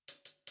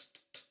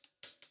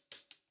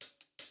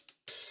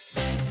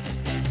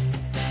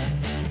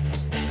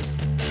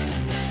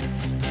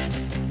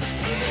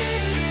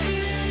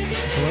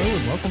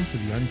welcome to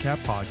the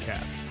Uncapped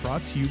Podcast,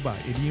 brought to you by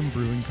Idiom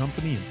Brewing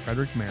Company in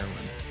Frederick, Maryland.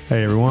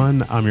 Hey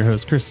everyone, I'm your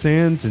host Chris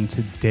Sands, and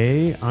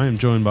today I am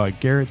joined by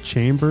Garrett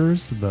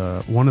Chambers,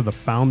 one of the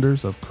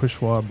founders of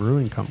Cushwa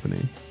Brewing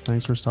Company.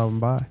 Thanks for stopping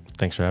by.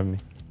 Thanks for having me.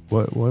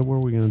 What were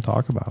we going to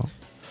talk about?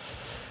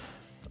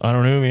 I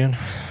don't know, man.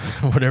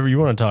 Whatever you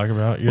want to talk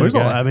about. There's a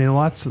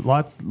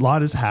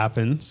lot has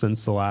happened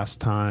since the last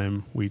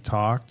time we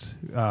talked.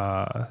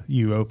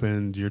 You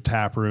opened your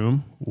tap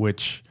room,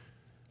 which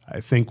I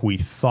think we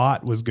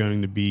thought was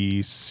going to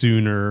be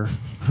sooner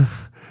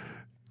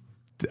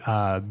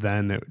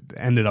than it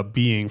ended up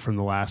being from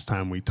the last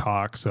time we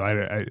talked. So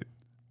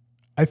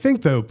I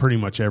think, though, pretty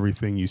much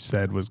everything you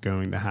said was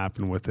going to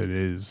happen with it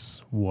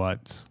is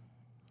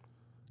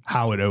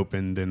how it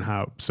opened and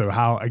how's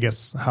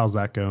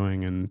that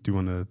going? And do you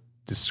want to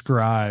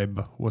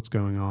describe what's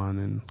going on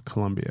in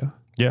Columbia?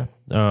 Yeah.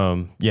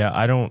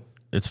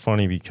 It's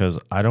funny because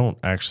I don't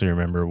actually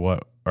remember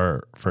what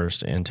our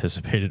first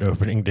anticipated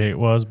opening date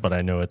was, but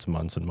I know it's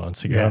months and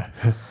months ago.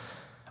 Yeah.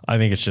 I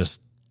think it's just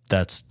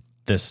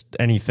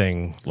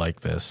anything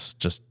like this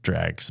just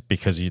drags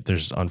because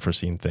there's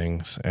unforeseen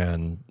things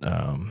and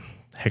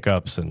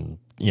hiccups and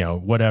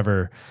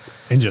whatever,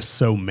 and just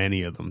so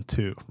many of them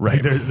too.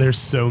 Right, there's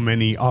so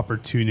many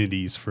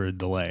opportunities for a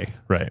delay.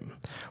 Right.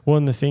 Well,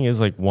 and the thing is,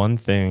 like, one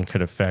thing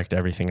could affect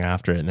everything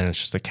after it, and then it's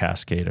just a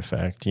cascade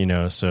effect.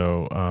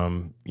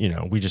 So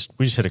we just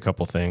hit a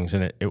couple things,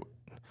 and it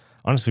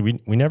honestly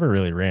we never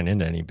really ran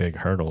into any big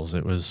hurdles.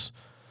 It was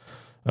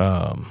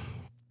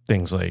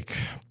things like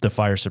the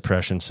fire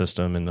suppression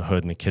system in the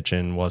hood in the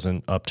kitchen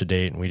wasn't up to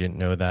date, and we didn't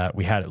know that.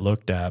 We had it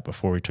looked at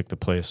before we took the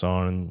place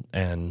on,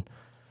 and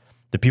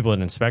the people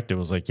that inspected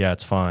was like, yeah,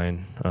 it's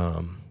fine.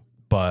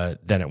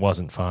 But then it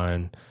wasn't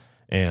fine.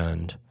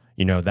 And,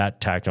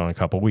 that tacked on a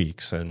couple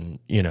weeks, and,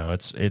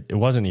 it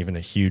wasn't even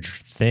a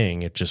huge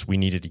thing. It just, we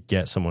needed to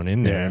get someone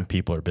in there, and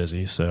people are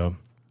busy. So,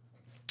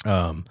 we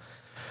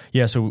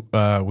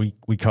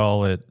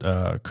call it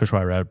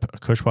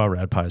Cushwa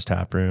Rad Pies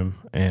Tap Room,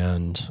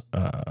 and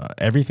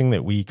everything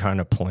that we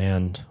kind of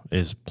planned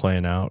is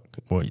playing out,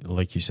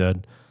 like you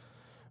said.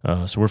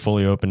 So we're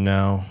fully open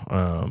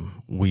now.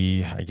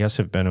 We, I guess,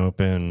 have been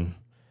open.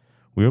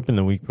 We opened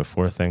the week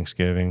before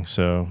Thanksgiving,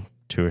 so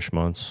 2-ish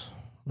months.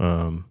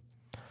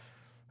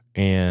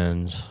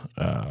 And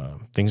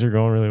things are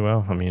going really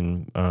well. I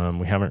mean,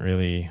 we haven't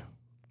really,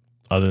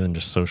 other than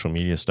just social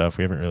media stuff,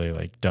 we haven't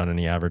really done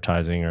any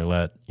advertising or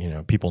let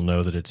people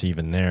know that it's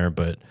even there.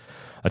 But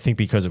I think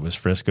because it was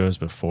Frisco's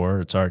before,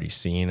 it's already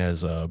seen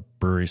as a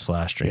brewery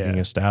 / drinking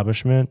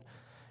establishment.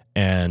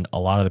 And a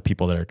lot of the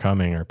people that are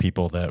coming are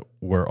people that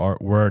were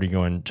already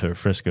going to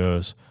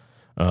Frisco's.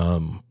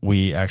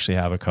 We actually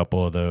have a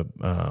couple of the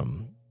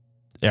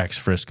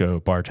ex-Frisco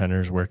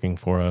bartenders working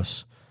for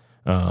us,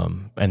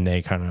 and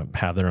they kind of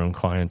have their own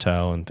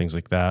clientele and things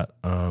like that.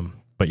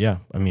 But yeah,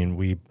 I mean,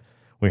 we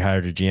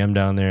hired a GM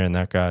down there, and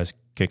that guy's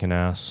kicking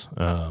ass.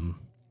 I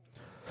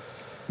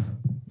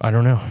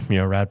don't know.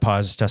 Rad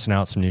Pies is testing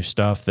out some new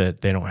stuff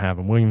that they don't have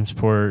in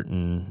Williamsport,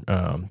 and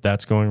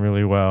that's going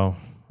really well.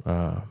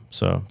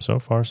 So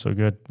far so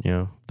good.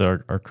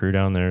 Our crew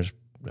down there is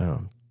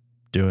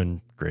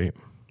doing great.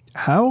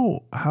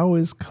 How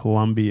is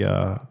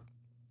Columbia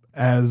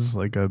as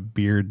like a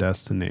beer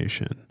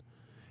destination?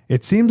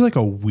 It seems like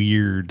a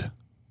weird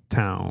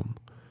town,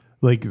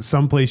 like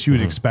someplace you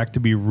would expect to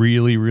be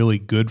really, really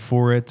good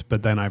for it.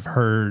 But then I've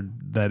heard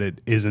that it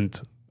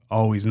isn't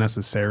always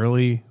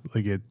necessarily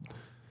like it.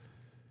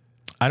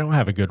 I don't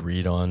have a good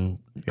read on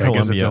Columbia. I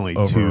guess it's only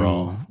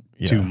overall.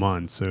 2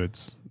 months. So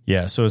it's,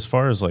 yeah. So as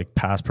far as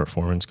past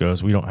performance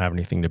goes, we don't have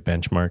anything to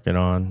benchmark it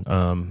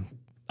on.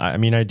 I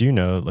mean, I do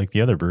know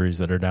the other breweries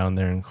that are down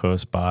there and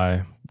close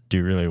by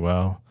do really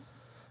well.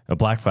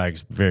 Black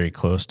Flag's very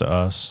close to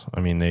us. I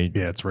mean,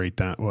 it's right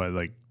down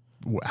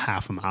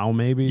half a mile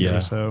maybe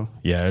or so.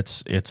 Yeah,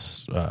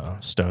 it's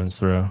stone's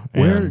throw.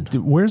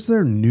 Where's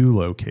their new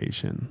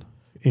location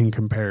in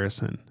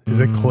comparison? Is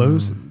it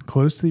close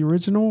to the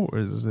original, or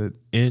is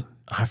it?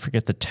 I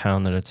forget the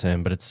town that it's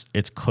in, but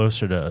it's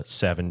closer to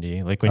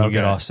 70. Like when you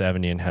get off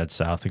 70 and head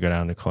south to go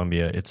down to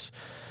Columbia, it's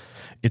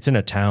in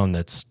a town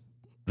that's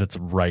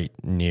right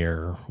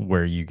near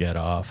where you get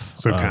off.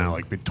 So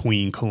kind of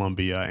between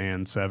Columbia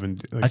and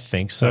 70. I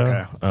think so.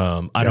 Okay.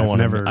 I don't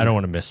want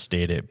to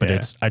misstate it, but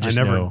I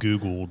never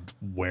Googled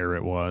where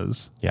it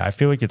was. Yeah, I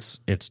feel like it's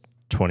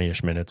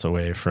 20-ish minutes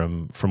away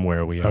from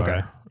where we are.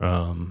 Okay.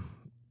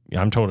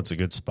 I'm told it's a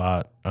good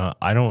spot.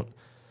 I don't,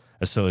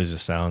 as silly as it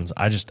sounds,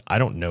 I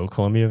don't know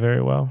Columbia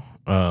very well.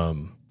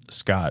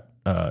 Scott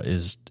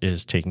is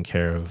taking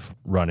care of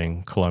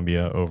running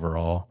Columbia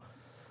overall,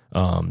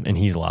 and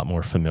he's a lot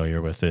more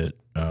familiar with it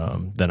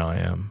than I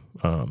am.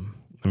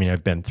 I mean,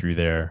 I've been through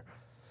there,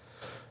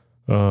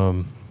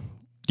 and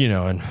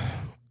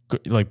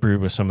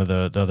brewed with some of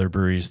the other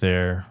breweries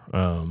there.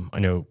 I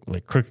know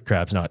Crooked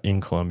Crab's not in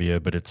Columbia,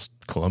 but it's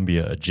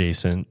Columbia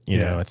adjacent. You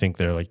know, I think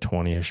they're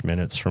 20-ish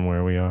minutes from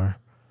where we are.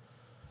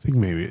 I think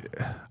maybe,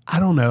 I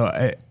don't know.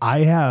 I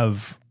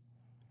have,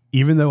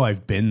 even though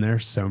I've been there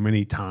so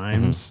many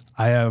times,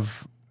 I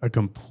have a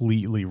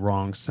completely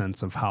wrong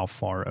sense of how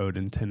far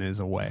Odenton is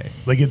away.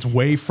 Like it's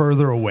way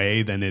further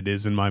away than it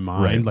is in my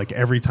mind. Right. Like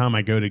every time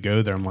I go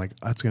there, I'm like,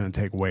 that's going to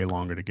take way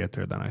longer to get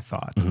there than I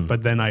thought.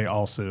 But then I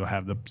also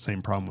have the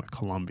same problem with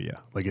Columbia.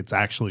 Like it's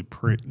actually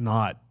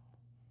not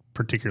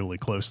particularly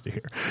close to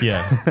here.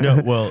 Yeah.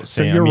 No, well,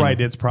 So you're right.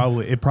 It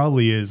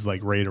probably is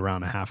like right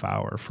around a half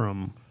hour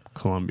from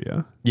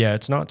Columbia. Yeah,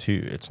 it's not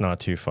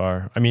too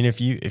far. I mean,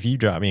 if you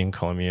dropped me in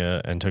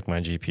Columbia and took my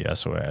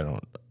GPS away, I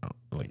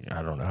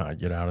don't know how I'd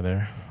get out of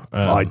there.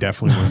 Well, I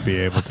definitely wouldn't be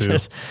able to.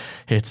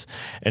 It's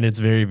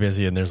very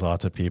busy and there's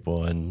lots of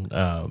people, and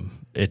I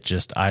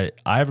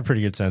have a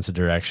pretty good sense of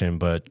direction,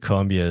 but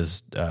Columbia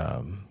is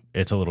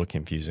it's a little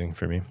confusing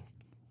for me.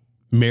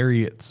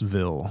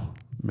 Marriottsville,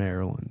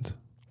 Maryland.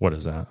 What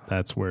is that?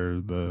 That's where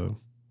the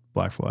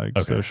Black Flag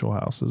Social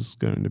House is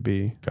going to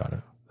be. Got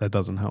it. That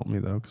doesn't help me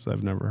though, because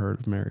I've never heard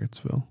of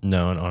Marriottsville.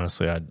 No, and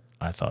honestly,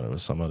 I thought it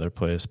was some other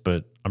place,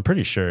 but I'm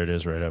pretty sure it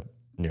is right up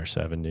near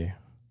 70.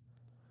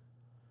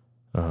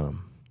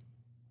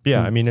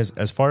 Yeah, I mean,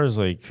 as far as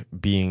like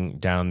being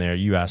down there,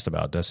 you asked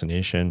about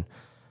destination.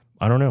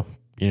 I don't know.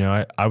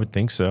 I would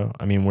think so.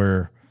 I mean,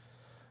 we're,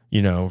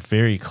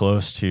 very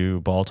close to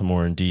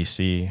Baltimore and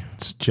DC.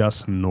 It's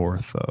just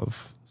north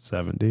of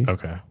 70.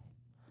 Okay.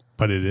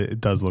 But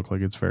it does look like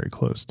it's very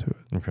close to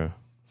it. Okay.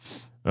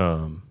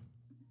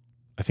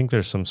 I think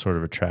there's some sort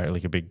of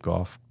like a big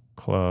golf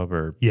club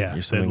or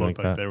something it looked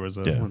like that. There was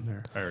one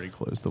there. I already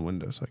closed the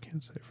window, so I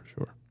can't say for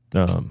sure.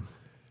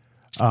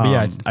 But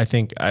yeah, I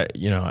think I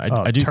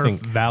do Turf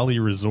think Valley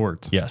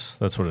Resort. Yes,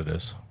 that's what it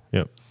is.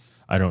 Yep.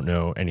 I don't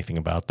know anything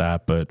about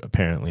that, but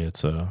apparently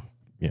it's a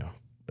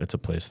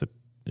place that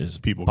is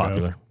People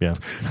popular. Go. Yeah.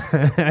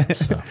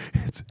 So.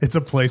 It's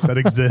a place that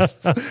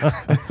exists.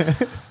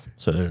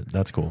 So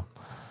that's cool.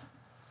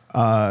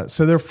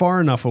 So they're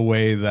far enough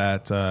away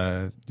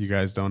that you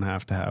guys don't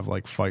have to have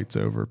like fights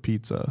over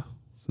pizza,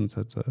 since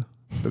that's a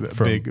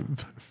big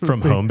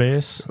home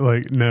base.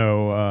 Like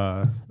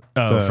no.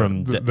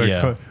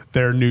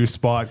 Their new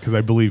spot, because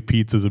I believe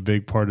pizza is a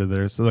big part of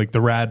theirs. So like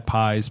the Rad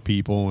Pies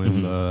people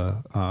and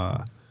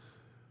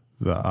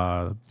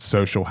the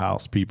Social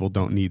House people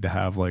don't need to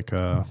have like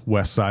a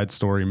West Side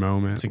Story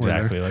moment. It's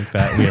exactly like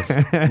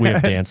that. We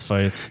have dance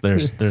fights.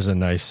 There's a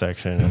knife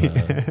section and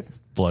a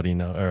bloody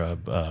or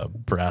a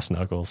brass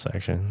knuckles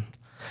section.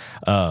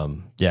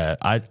 Yeah,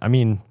 I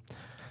mean,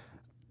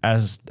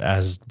 as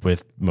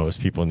with most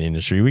people in the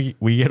industry,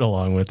 we get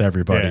along with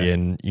everybody,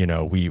 and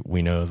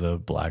we know the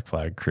Black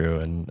Flag crew,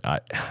 and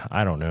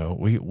I don't know,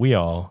 we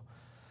all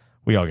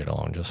get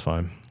along just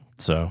fine.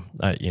 So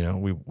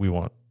we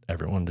want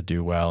everyone to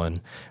do well,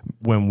 and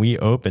when we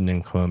opened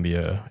in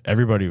Columbia,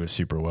 everybody was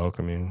super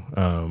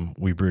welcoming.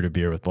 We brewed a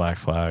beer with Black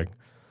Flag.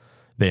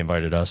 They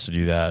invited us to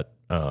do that,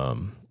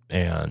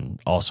 and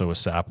also with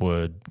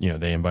Sapwood,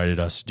 they invited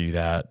us to do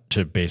that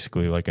to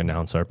basically like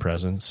announce our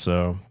presence.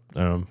 So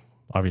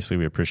obviously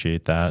we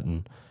appreciate that,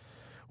 and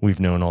we've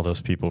known all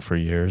those people for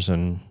years,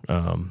 and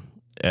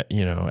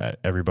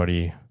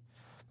everybody,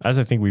 as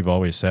I think we've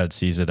always said,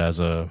 sees it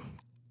as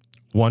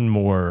one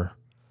more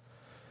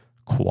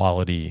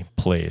quality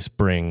place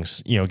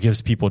brings,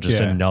 gives people just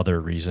another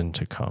reason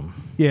to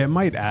come. Yeah, it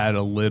might add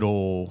a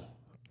little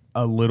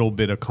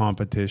bit of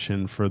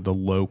competition for the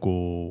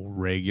local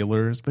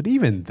regulars, but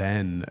even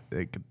then,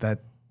 that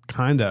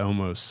kind of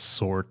almost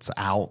sorts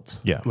out.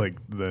 Yeah, like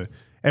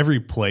every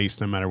place,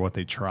 no matter what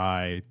they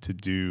try to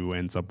do,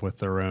 ends up with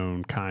their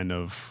own kind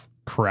of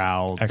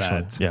crowd.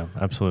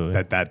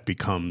 Absolutely. That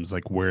becomes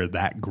like where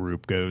that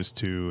group goes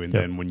to, and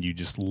then when you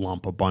just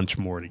lump a bunch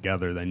more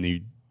together, then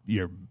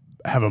you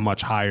have a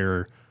much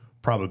higher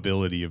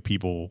probability of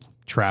people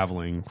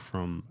traveling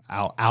from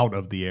out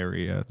of the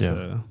area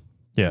to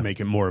make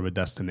it more of a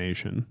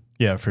destination.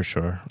 Yeah, for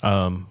sure.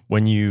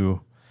 When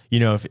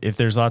if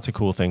there's lots of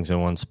cool things in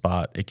one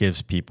spot, it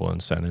gives people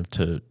incentive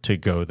to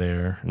go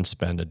there and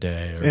spend a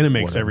day. And it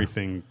makes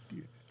everything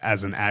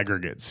as an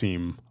aggregate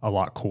seem a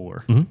lot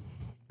cooler. Mm-hmm.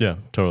 Yeah,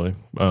 totally.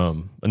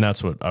 And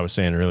that's what I was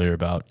saying earlier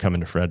about coming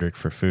to Frederick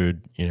for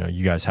food.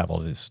 You guys have all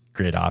these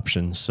great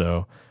options.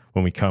 So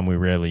when we come, we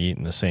rarely eat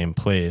in the same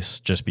place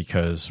just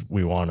because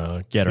we want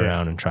to get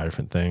around and try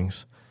different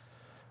things.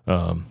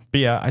 But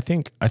yeah, I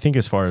think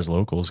as far as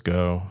locals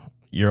go,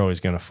 you're always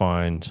going to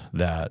find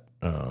that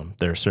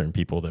there are certain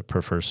people that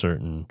prefer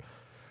certain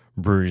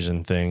breweries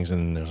and things,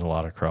 and there's a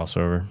lot of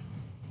crossover.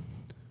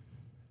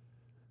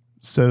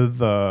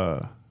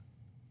 So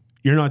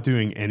you're not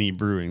doing any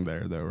brewing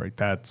there, though, right?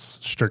 That's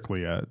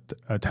strictly a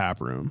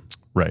tap room.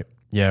 Right.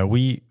 Yeah,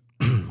 we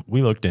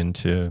looked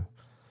into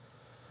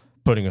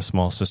putting a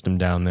small system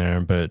down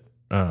there, but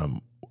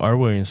our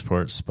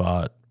Williamsport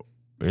spot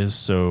is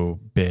so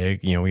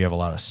big. We have a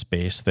lot of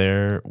space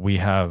there. We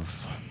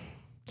have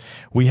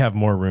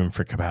more room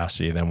for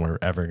capacity than we're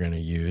ever going to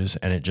use,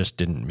 and it just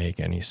didn't make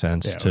any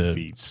sense to. It would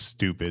be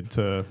stupid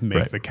to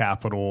make the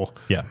capital.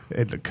 Yeah,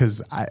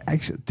 because I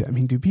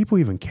mean, do people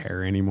even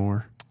care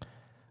anymore?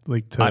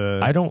 Like to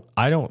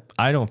I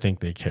don't think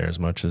they care as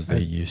much as they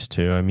used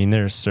to. I mean,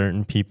 there's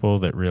certain people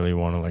that really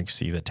want to like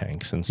see the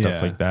tanks and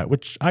stuff like that,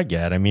 which I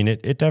get. I mean,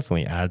 it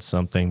definitely adds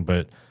something,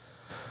 but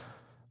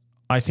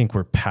I think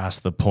we're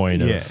past the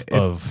point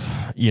of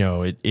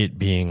it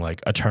being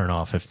like a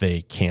turnoff if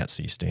they can't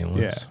see stainless.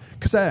 Yeah,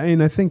 because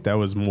I think that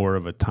was more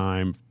of a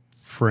time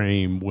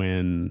frame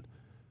when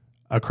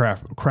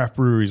craft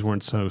breweries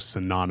weren't so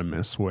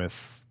synonymous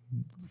with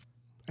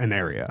an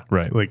area,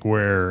 right? Like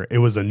where it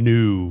was a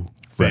new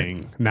thing.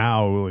 Right.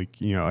 Now, like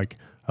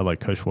I like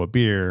Cushwa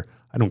beer.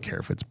 I don't care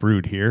if it's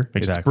brewed here.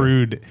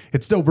 Exactly.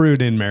 It's still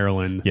brewed in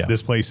Maryland. Yeah.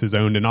 This place is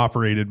owned and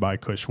operated by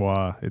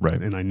Cushwa,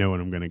 right. And I know what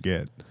I'm going to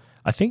get.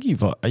 I think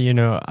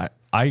I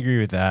agree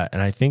with that.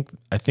 And I think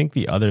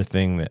the other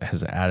thing that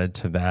has added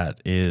to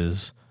that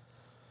is,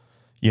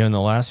 in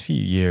the last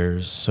few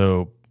years,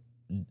 so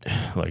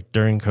like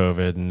during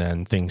COVID and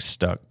then things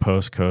stuck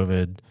post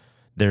COVID,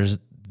 there's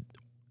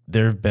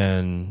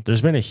been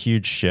a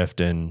huge shift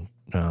in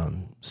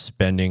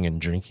spending and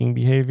drinking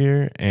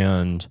behavior.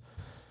 And,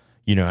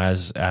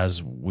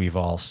 as we've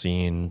all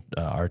seen,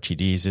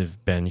 RTDs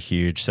have been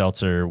huge.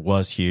 Seltzer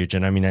was huge.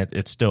 And I mean,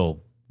 it's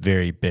still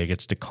very big.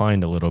 It's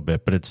declined a little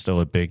bit, but it's still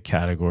a big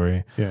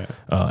category. Yeah.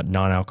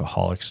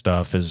 Non-alcoholic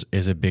stuff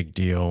is a big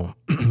deal.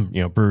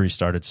 Breweries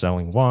started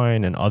selling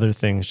wine and other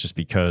things just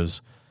because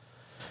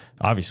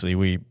obviously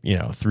we,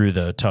 through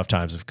the tough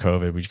times of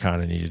COVID, we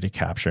kind of needed to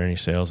capture any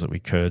sales that we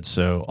could.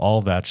 So all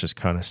of that's just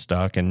kind of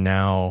stuck. And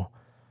now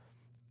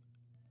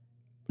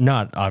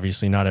not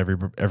every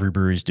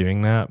brewery's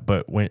doing that,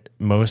 but when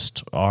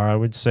most are, I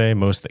would say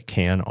most that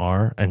can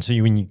are. And so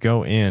when you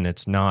go in,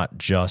 it's not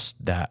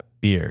just that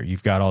beer.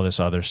 You've got all this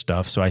other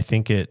stuff. So I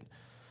think it,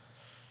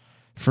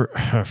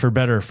 for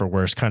better or for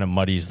worse, kind of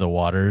muddies the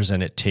waters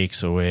and it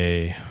takes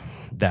away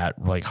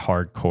that like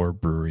hardcore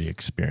brewery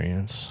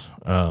experience,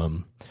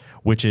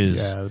 which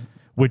is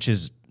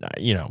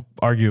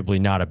arguably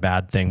not a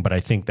bad thing. But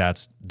I think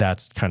that's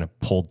kind of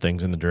pulled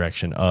things in the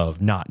direction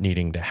of not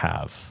needing to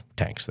have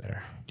tanks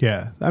there.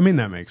 Yeah, I mean,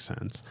 that makes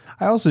sense.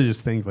 I also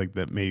just think like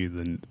that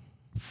maybe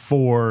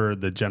for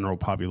the general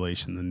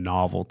population, the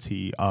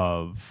novelty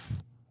of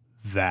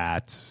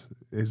that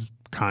is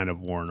kind of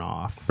worn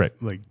off. Right.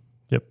 Like,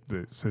 yep.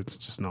 So it's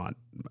just not,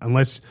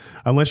 unless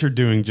you're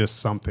doing just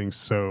something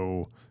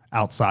so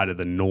outside of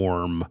the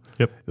norm.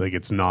 Yep. Like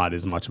it's not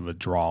as much of a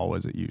draw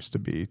as it used to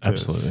be to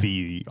Absolutely.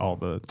 see all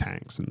the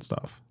tanks and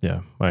stuff. Yeah,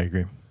 I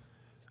agree.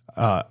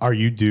 Are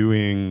you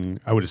doing,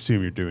 I would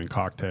assume you're doing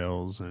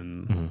cocktails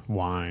and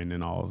wine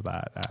and all of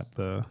that at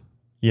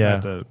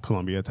the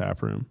Columbia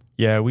tap room?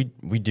 Yeah, we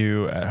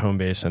do at home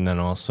base and then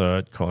also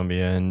at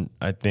Columbia. And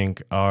I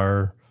think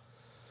our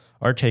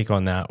take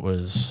on that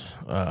was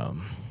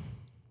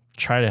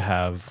try to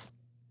have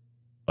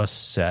a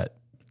set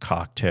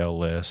cocktail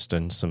list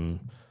and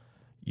some,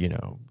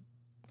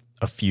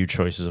 a few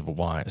choices of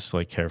wines,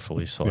 like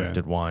carefully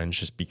selected wines,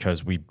 just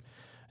because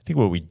I think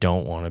what we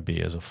don't want to be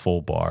is a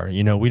full bar.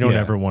 We don't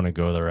ever want to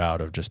go the route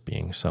of just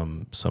being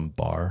some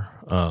bar.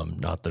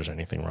 Not that there's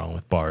anything wrong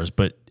with bars,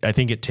 but I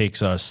think it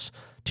takes us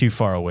too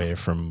far away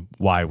from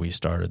why we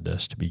started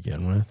this to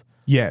begin with.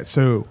 Yeah.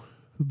 So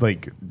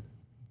like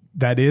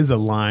that is a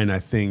line I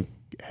think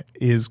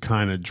is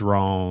kind of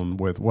drawn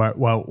with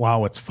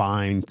while it's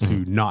fine to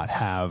not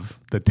have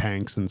the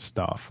tanks and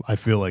stuff. I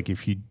feel like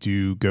if you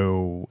do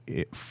go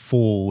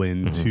full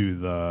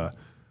into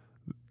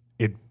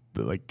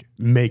like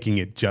making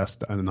it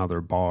just another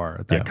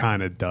bar, that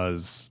kind of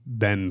does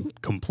then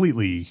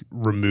completely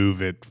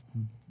remove it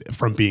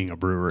from being a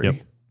brewery. Yep,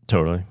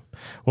 totally.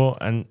 Well,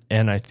 and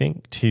I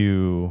think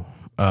too,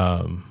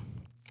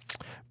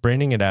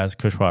 branding it as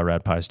Cushwa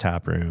Red Pie's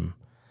Tap Room,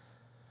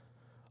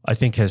 I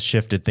think has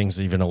shifted things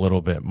even a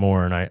little bit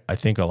more. And I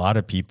think a lot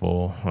of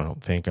people,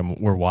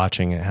 we're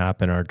watching it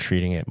happen, are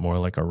treating it more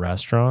like a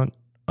restaurant.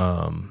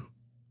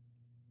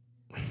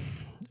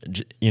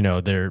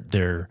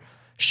 They're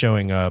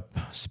showing up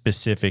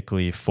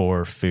specifically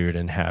for food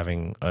and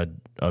having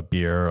a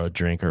beer or a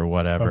drink or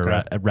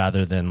whatever,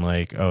 rather than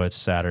like, oh, it's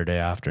Saturday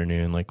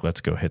afternoon, like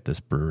let's go hit this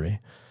brewery,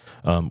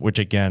 which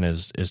again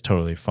is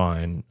totally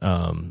fine.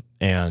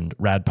 And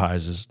Rad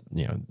Pies is,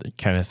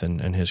 Kenneth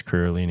and his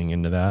crew are leaning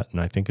into that, and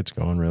I think it's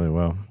going really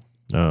well.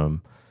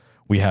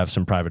 We have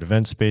some private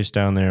event space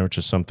down there, which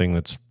is something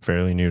that's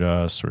fairly new to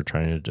us. We're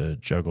trying to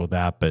juggle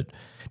that, but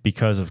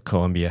because of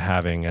Columbia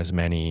having as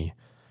many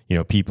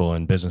people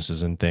and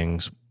businesses and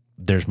things,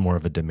 there's more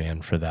of a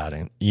demand for that,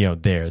 and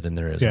there than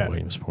there is in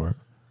Williamsport.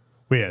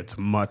 Well, yeah, it's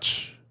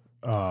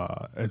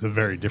it's a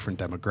very different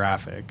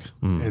demographic,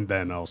 and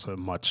then also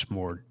much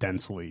more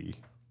densely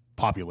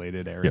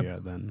populated area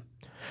than.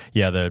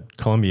 Yeah, the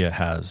Columbia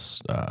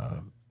has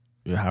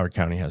Howard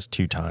County has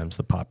 2 times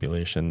the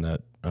population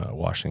that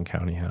Washington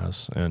County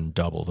has, and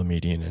double the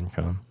median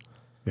income.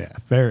 Yeah,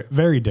 very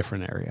very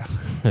different area.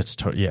 It's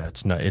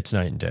night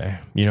and day.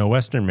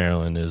 Western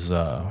Maryland is.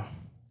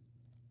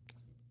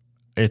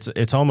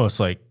 It's almost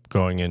like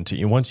going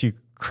into, once you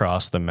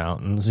cross the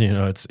mountains,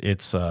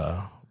 it's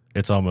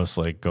almost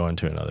like going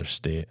to another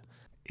state.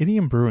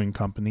 Idiom Brewing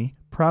Company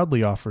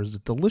proudly offers a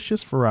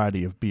delicious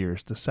variety of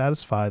beers to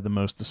satisfy the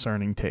most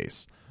discerning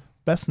tastes.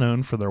 Best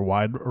known for their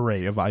wide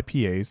array of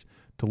IPAs,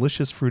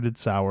 delicious fruited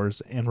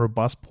sours, and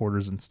robust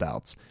porters and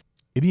stouts,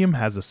 Idiom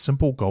has a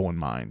simple goal in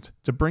mind: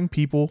 to bring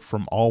people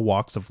from all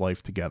walks of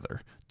life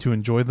together, to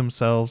enjoy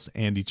themselves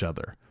and each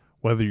other.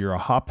 Whether you're a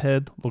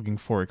hophead looking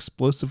for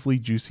explosively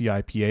juicy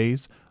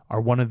IPAs,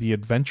 are one of the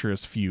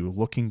adventurous few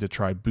looking to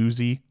try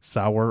boozy,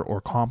 sour,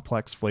 or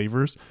complex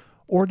flavors,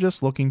 or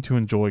just looking to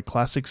enjoy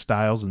classic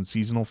styles and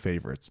seasonal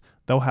favorites,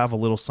 they'll have a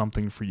little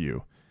something for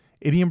you.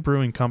 Idiom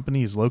Brewing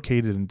Company is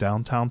located in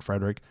downtown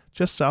Frederick,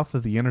 just south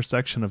of the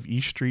intersection of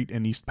East Street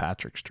and East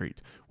Patrick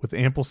Street, with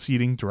ample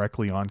seating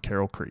directly on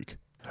Carroll Creek.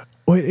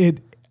 Well,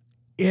 and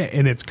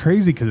it's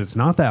crazy because it's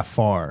not that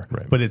far,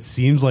 Right. but it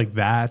seems like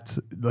that,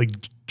 like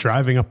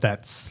driving up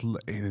that,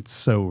 and it's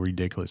so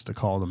ridiculous to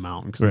call it a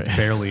mountain because it's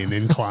barely an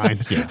incline.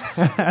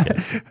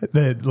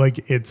 That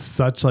like it's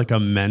such like a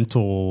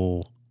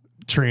mental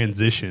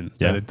transition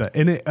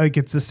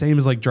it's the same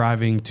as like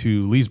driving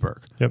to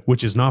Leesburg,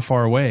 which is not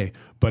far away,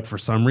 but for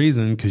some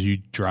reason, because you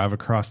drive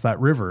across that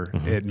river,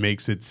 it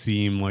makes it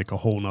seem like a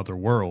whole nother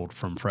world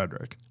from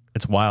Frederick.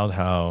 It's wild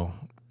how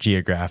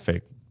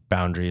geographic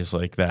boundaries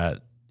like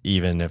that,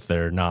 even if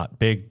they're not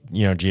big,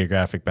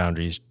 geographic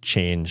boundaries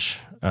change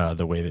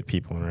the way that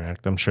people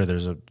interact. I'm sure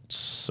there's a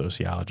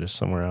sociologist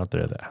somewhere out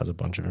there that has a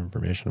bunch of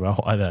information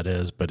about why that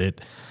is, but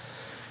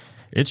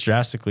it's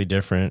drastically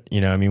different.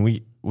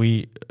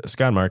 We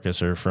Scott and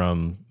Marcus are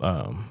from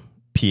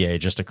PA,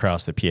 just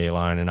across the PA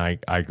line, and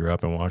I grew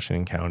up in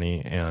Washington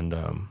County, and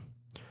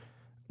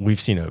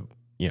we've seen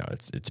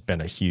it's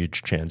been a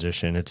huge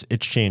transition. It's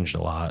changed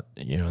a lot,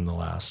 in the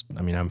last,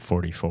 I'm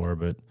 44,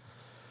 but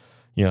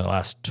the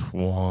last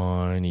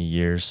 20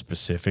 years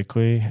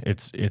specifically,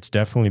 it's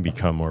definitely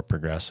become more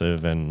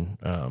progressive, and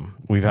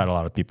we've had a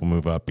lot of people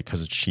move up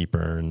because it's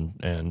cheaper,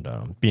 and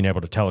being able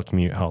to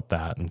telecommute helped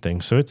that and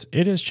things. So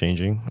it is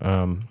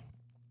changing,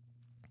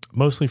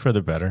 mostly for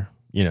the better,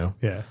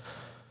 Yeah.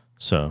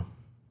 So,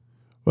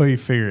 well, you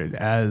figure it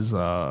as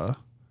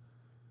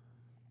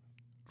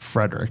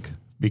Frederick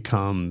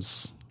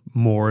becomes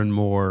more and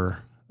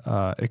more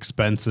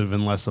expensive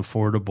and less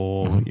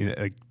affordable.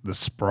 Like the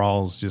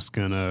sprawl's just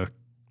gonna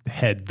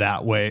head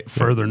that way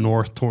further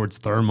north towards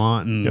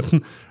Thurmont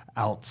and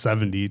out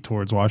 70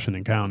 towards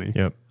Washington County.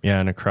 Yep. Yeah.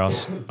 And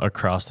across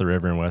the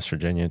river in West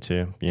Virginia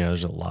too.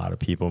 There's a lot of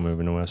people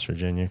moving to West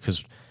Virginia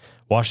because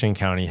Washington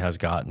County has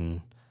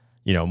gotten,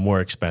 more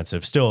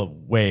expensive, still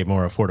way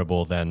more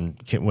affordable than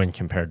when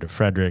compared to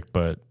Frederick,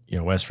 but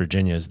West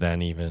Virginia is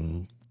then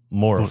even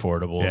more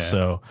affordable. Yeah.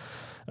 So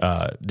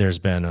there's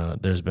been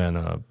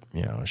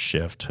a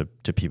shift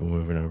to people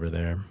moving over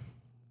there.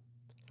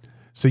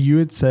 So you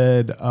had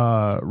said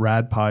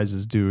Rad Pies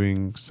is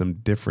doing some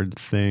different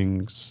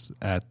things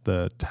at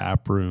the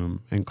tap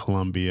room in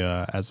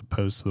Columbia as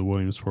opposed to the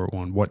Williamsport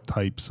one. What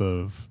types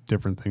of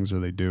different things are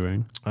they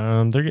doing?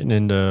 They're getting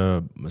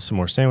into some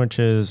more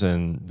sandwiches,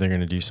 and they're going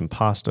to do some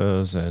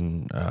pastas,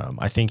 and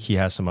I think he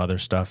has some other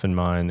stuff in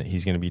mind that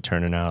he's going to be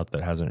turning out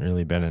that hasn't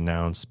really been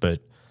announced,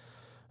 but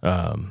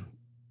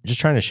just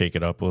trying to shake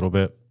it up a little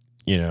bit,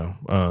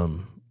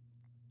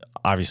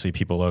 obviously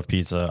people love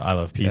pizza. I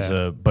love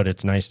pizza, but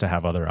it's nice to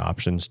have other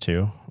options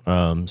too.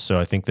 So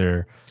I think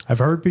I've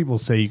heard people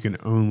say you can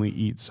only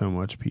eat so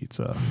much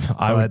pizza.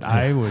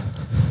 I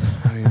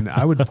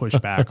would push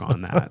back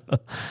on that.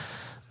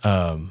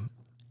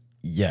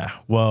 Yeah.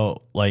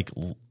 Well, like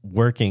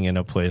working in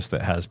a place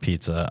that has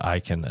pizza, I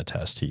can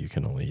attest to you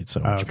can only eat so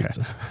much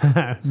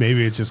pizza.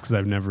 Maybe it's just because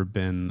I've never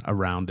been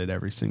around it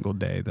every single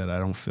day that I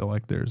don't feel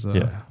like there's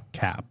a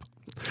cap.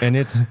 And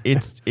it's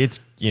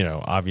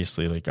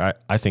obviously like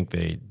I think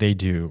they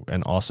do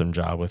an awesome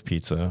job with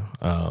pizza,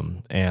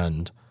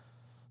 and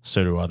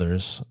so do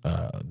others.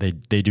 They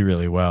do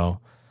really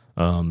well.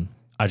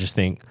 I just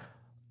think,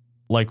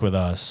 like with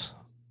us,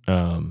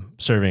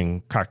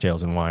 serving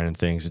cocktails and wine and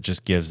things, it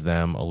just gives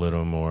them a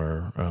little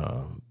more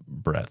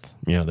breadth.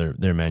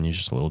 Their menu's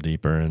just a little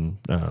deeper and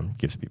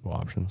gives people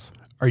options.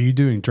 Are you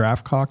doing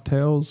draft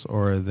cocktails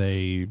or are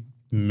they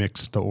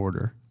mixed to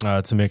order?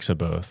 It's a mix of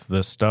both.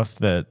 The stuff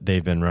that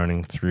they've been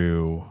running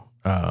through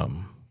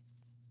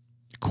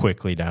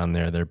quickly down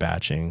there, they're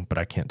batching, but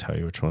I can't tell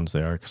you which ones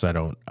they are because I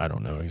don't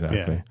know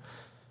exactly.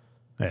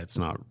 Yeah, it's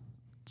not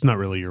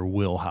really your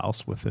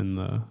wheelhouse within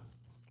the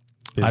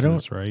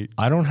business, right?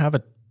 I don't have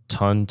a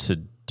ton to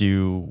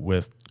do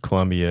with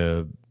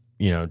Columbia,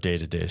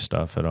 day-to-day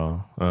stuff at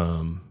all.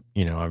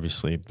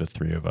 Obviously the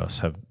three of us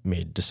have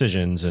made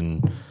decisions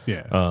and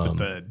but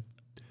the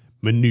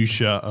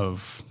minutia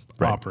of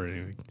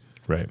operating.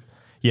 Right.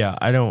 Yeah,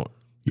 I don't.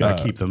 You got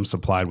to keep them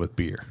supplied with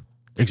beer.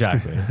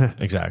 Exactly.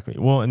 Exactly.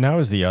 Well, and that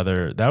was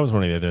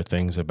one of the other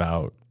things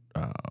about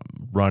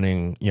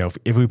running.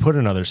 If we put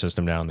another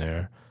system down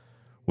there,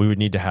 we would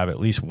need to have at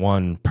least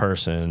one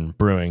person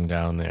brewing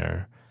down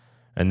there,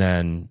 and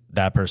then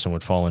that person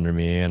would fall under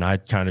me, and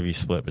I'd kind of be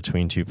split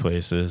between two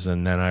places.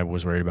 And then I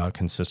was worried about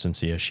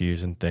consistency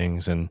issues and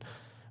things. And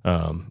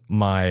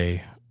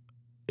my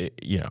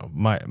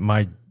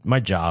my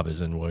job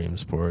is in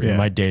Williamsport. Yeah.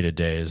 My day to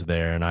day is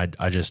there, and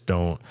I just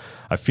don't.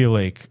 I feel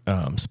like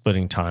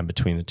splitting time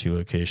between the two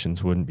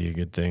locations wouldn't be a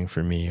good thing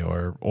for me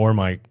or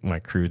my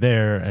crew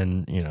there,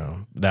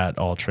 and that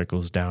all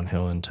trickles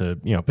downhill into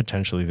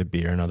potentially the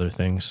beer and other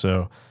things.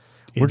 So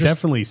it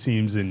definitely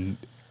seems in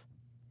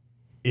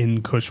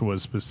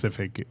Cushwa's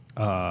specific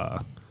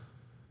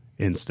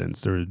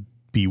instance there would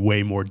be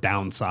way more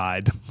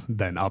downside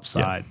than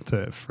upside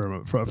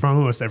from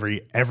almost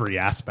every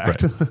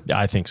aspect. Right.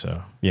 I think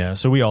so. Yeah.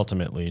 So we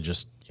ultimately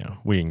just,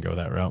 we didn't go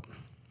that route.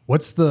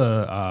 What's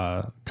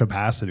the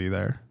capacity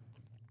there?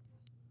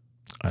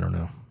 I don't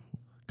know.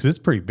 Because it's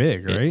pretty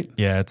big, right?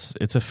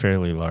 It's a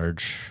fairly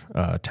large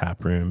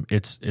tap room.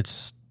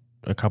 It's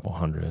a couple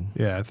hundred.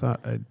 Yeah, I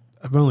thought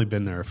I've only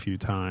been there a few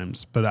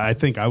times, but I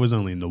think I was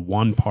only in the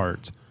one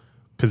part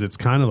because it's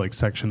kind of like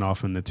sectioned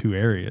off into two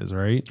areas,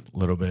 right? A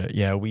little bit.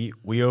 Yeah,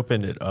 we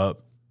opened it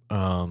up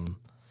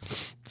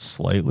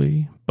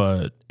slightly,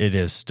 but it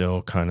is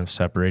still kind of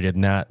separated.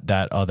 And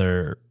that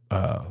other,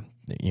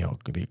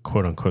 the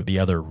quote unquote, the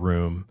other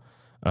room,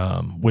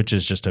 which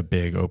is just a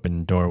big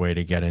open doorway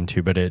to get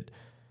into. But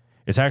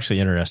it's actually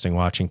interesting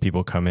watching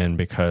people come in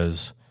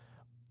because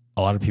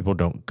a lot of people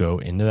don't go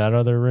into that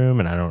other room,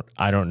 and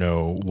I don't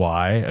know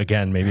why.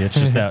 Again, maybe it's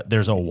just that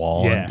there's a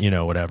wall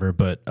and whatever,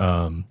 but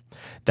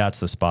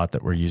that's the spot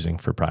that we're using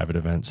for private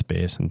event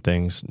space and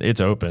things. It's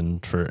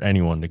open for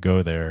anyone to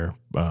go there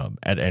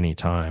at any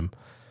time.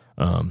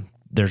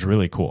 There's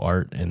really cool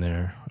art in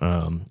there,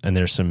 and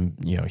there's some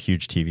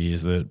huge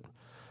TVs that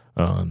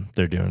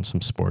they're doing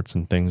some sports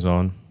and things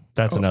on.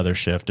 That's another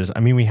shift.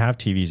 We have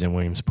TVs in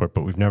Williamsport,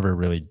 but we've never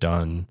really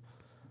done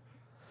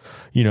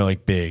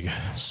like big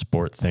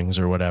sport things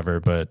or whatever.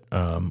 But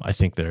I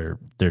think they're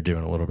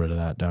doing a little bit of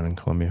that down in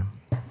Columbia.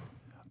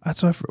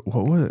 That's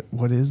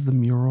what is the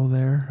mural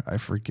there? I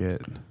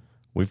forget.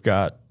 We've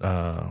got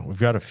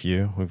a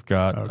few. We've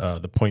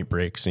got the Point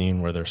Break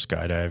scene where they're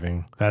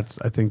skydiving.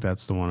 I think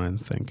that's the one I'm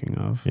thinking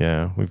of.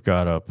 Yeah, we've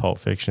got a Pulp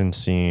Fiction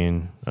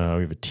scene. We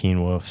have a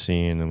Teen Wolf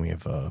scene, and we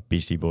have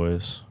Beastie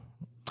Boys.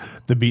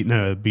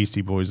 The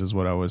Beastie Boys is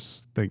what I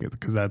was thinking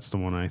because that's the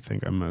one I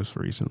think I most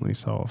recently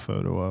saw a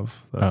photo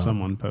of that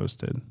someone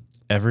posted.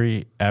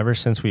 Ever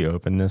since we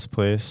opened this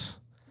place.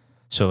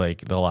 So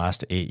like the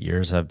last 8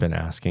 years, I've been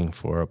asking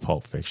for a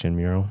Pulp Fiction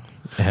mural,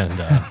 and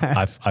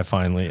I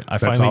finally.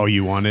 That's all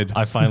you wanted.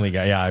 I finally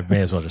got. Yeah, I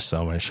may as well just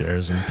sell my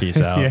shares and peace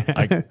out.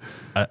 Yeah.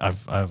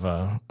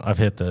 I've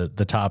hit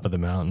the top of the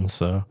mountain.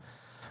 So,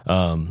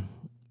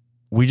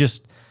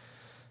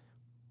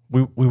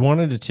 we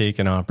wanted to take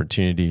an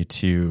opportunity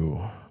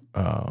to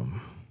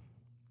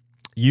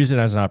use it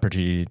as an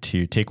opportunity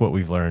to take what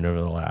we've learned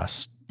over the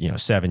last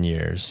 7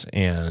 years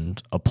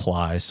and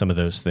apply some of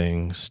those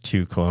things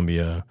to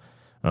Columbia.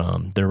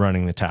 They're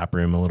running the tap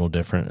room a little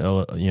different.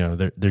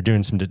 They're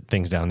doing some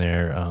things down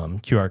there,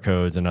 QR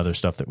codes and other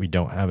stuff that we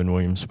don't have in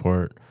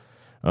Williamsport.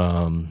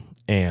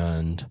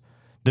 And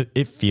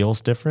it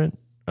feels different.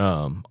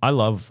 I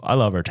love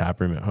our tap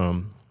room at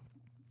home.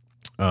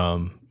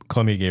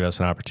 Columbia gave us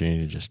an opportunity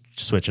to just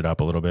switch it up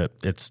a little bit.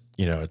 It's,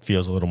 it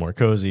feels a little more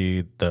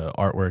cozy. The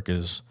artwork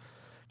is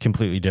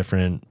completely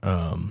different.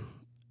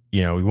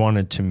 We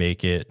wanted to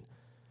make it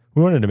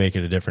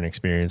a different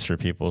experience for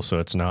people. So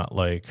it's not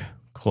like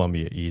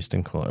Columbia East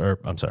like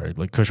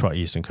Cushwa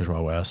East and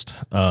Cushwa West.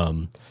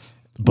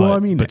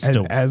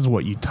 As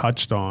what you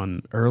touched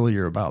on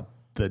earlier about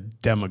the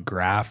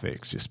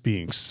demographics just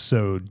being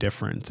so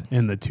different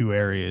in the two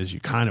areas, you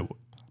kind of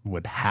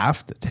would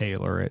have to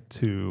tailor it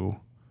to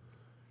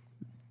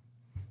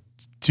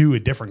a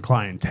different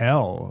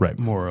clientele, right?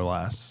 More or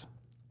less.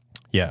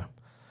 Yeah.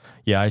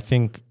 I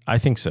think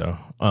so.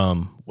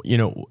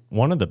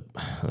 One of the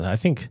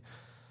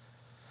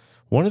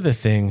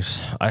things.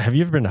 Have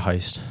you ever been to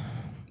Heist?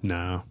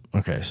 No.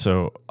 Okay,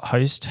 so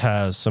Heist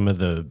has some of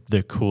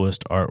the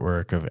coolest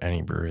artwork of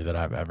any brewery that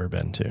I've ever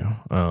been to.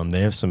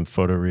 They have some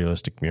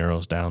photorealistic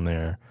murals down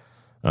there.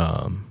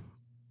 I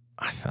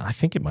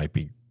think it might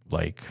be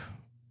like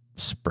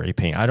spray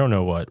paint. I don't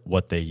know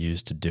what they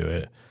use to do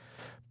it,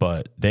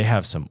 but they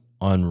have some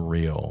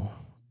unreal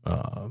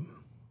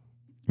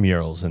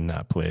murals in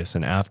that place.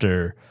 And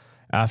after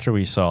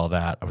we saw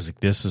that, I was like,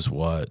 this is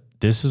what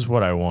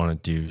I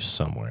want to do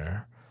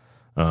somewhere.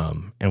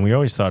 And we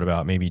always thought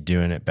about maybe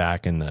doing it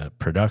back in the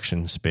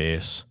production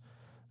space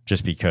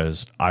just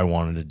because I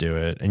wanted to do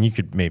it. And you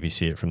could maybe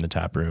see it from the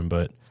tap room,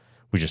 but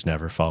we just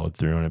never followed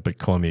through on it. But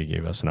Columbia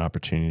gave us an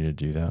opportunity to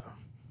do that.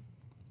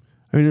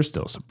 There's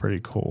still some pretty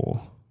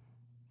cool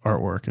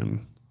artwork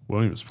in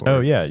Williamsport. Oh,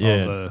 yeah. All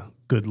the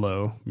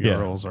Goodlow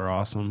murals are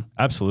awesome.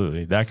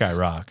 Absolutely. That guy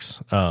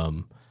rocks.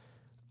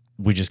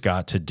 We just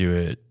got to do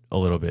it a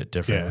little bit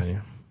differently.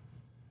 Yeah.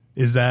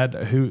 Is that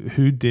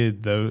who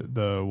did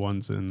the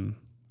ones in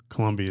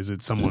Columbia? Is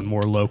it someone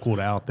more local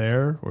out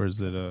there, or is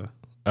it a?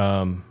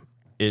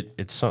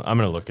 It's I'm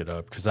gonna look it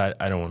up because I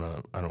don't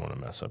want to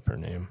mess up her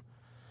name.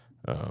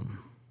 Wonder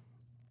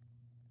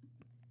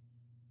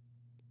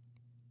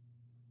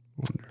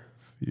if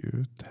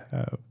you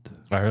tabbed.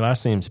 Her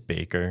last name's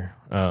Baker.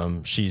 Her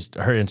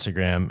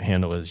Instagram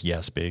handle is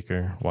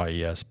YesBaker,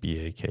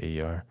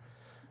 YesBaker.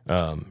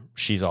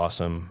 She's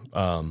awesome.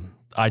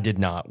 I did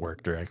not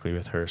work directly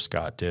with her.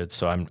 Scott did,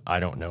 so I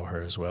don't know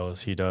her as well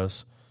as he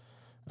does.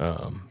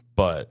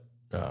 But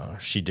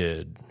she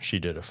did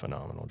a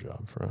phenomenal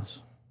job for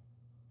us.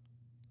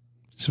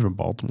 She's from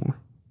Baltimore.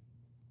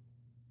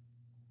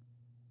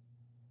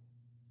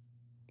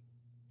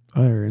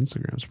 Oh, her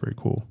Instagram's pretty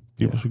cool.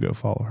 People should go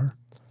follow her.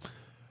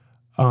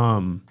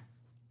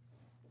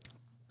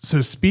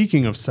 So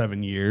speaking of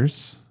 7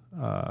 years,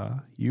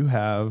 you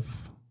have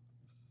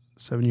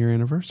 7-year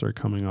anniversary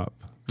coming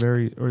up.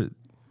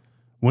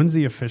 When's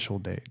the official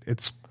date?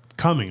 It's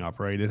coming up,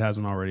 right? It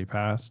hasn't already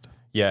passed.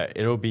 Yeah,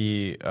 it'll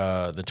be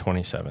the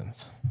 27th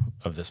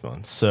of this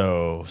month.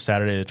 So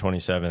Saturday the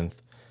 27th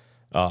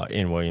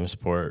in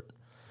Williamsport.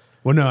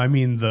 Well, no, I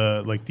mean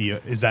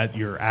is that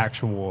your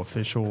actual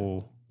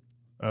official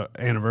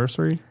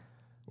anniversary,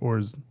 or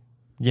is?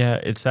 Yeah,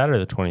 it's Saturday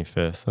the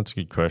 25th. That's a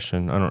good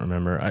question. I don't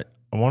remember.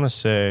 I want to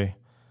say,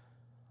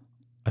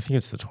 I think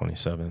it's the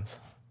 27th.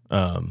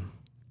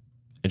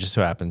 It just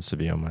so happens to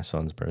be on my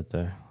son's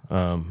birthday.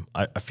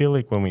 I feel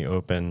like when we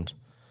opened,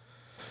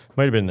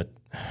 might have been the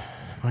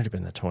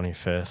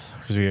 25th,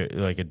 because we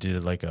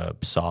did like a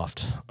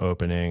soft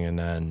opening, and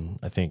then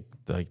I think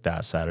like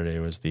that Saturday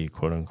was the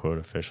quote unquote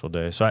official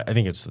day. So I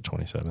think it's the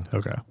 27th.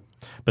 Okay,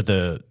 but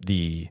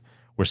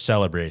we're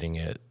celebrating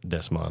it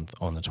this month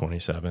on the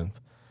 27th,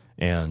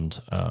 and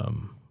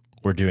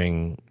we're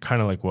doing kind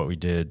of like what we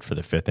did for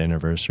the 5th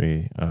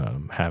anniversary,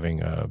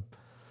 having an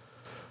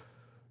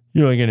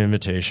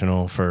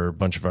invitational for a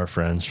bunch of our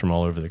friends from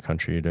all over the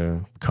country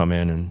to come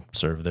in and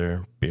serve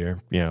their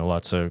beer.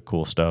 Lots of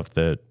cool stuff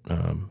that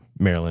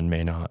Maryland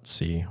may not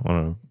see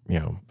on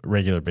a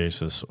regular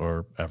basis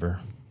or ever.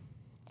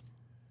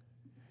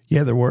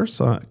 Yeah, there were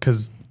some,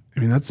 because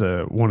that's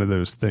one of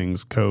those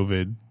things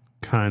COVID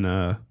kind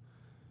of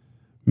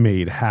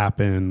made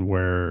happen,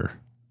 where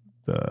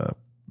the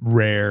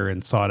rare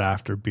and sought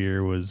after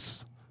beer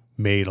was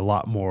made a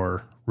lot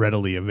more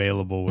readily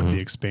available with the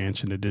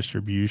expansion of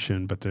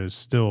distribution, but there's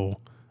still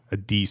a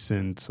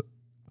decent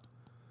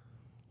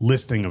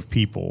listing of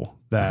people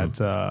that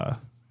I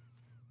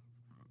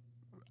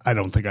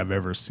don't think I've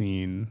ever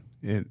seen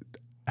it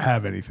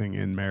have anything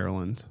in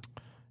Maryland.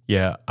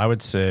 Yeah, I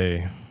would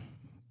say,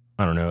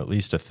 I don't know, at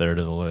least a third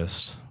of the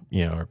list,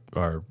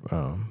 are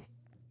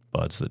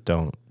buds that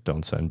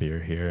don't send beer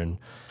here, and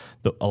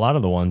a lot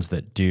of the ones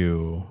that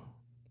do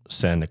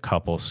send a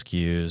couple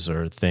SKUs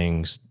or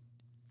things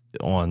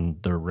on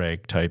the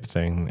reg type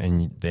thing,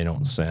 and they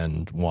don't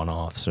send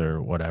one-offs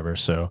or whatever.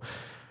 So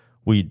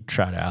we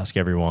try to ask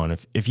everyone,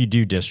 if you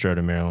do distro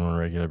to Maryland on a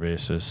regular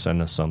basis,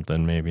 send us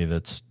something maybe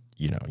that's,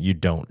 you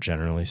don't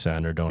generally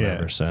send or don't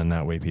ever send.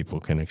 That way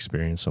people can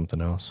experience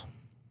something else.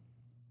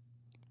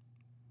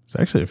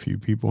 There's actually a few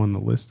people on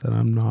the list that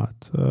I'm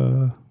not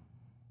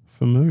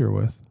familiar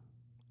with.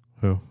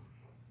 Who?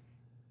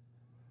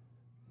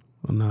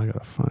 Well, now I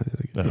got to find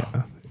it again. Oh.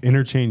 Yeah.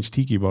 Interchange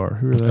Tiki Bar.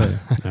 Who are they?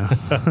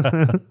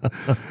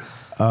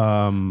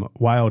 No.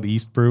 Wild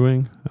East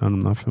Brewing. I'm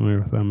not familiar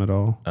with them at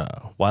all.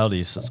 Wild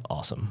East is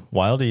awesome.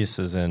 Wild East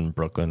is in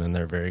Brooklyn, and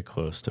they're very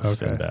close to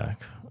Finback.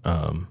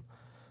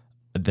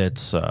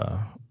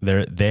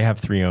 They have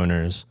 3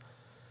 owners,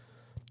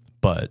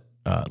 but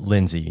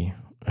Lindsay,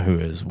 who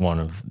is one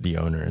of the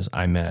owners,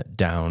 I met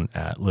down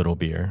at Little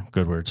Beer,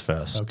 Good Words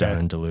Fest, down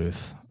in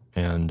Duluth,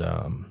 and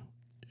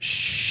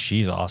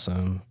she's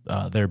awesome.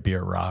 Their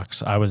beer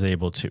rocks. I was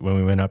able to, when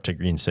we went up to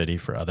Green City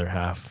for other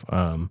half,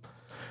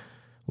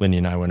 Lindy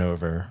and I went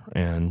over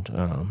and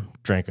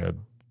drank a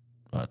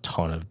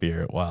ton of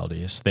beer at Wild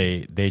East.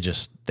 They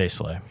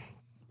slay.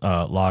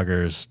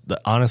 Lagers,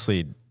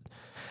 honestly,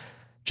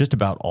 just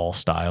about all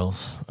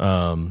styles.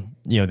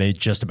 They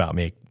just about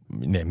make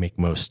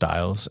most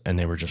styles, and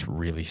they were just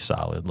really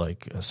solid.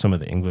 Like some of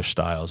the English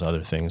styles,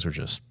 other things were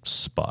just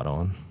spot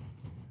on.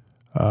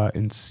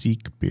 And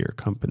Seek Beer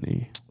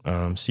Company.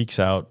 Seek's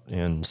out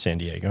in San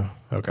Diego.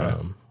 Okay.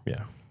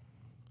 Yeah.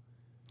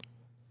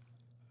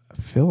 I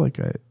feel like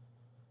I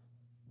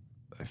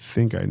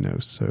think I know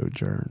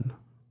Sojourn.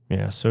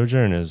 Yeah,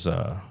 Sojourn is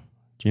do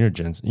you know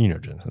Jensen? You know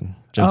Jensen.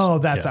 Oh,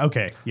 that's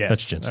okay. Yes.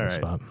 That's Jensen's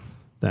spot.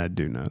 That I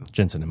do know.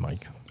 Jensen and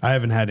Mike. I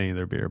haven't had any of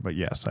their beer, but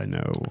yes, I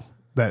know.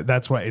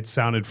 That's why it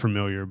sounded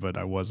familiar, but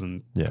I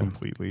wasn't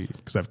completely,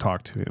 because I've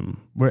talked to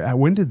him.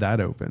 When did that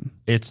open?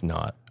 It's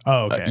not.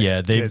 Oh,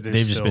 okay. They've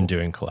just been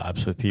doing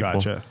collabs with people.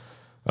 Gotcha.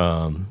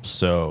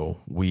 So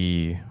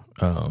we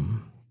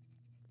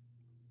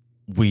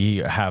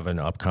have an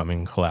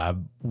upcoming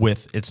collab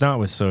with, it's not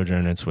with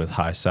Sojourn, it's with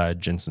Highside,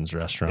 Jensen's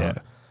restaurant,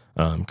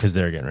 because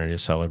they're getting ready to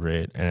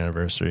celebrate an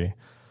anniversary.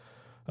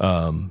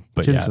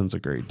 But Jensen's a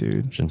great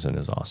dude. Jensen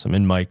is awesome.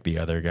 And Mike, the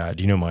other guy.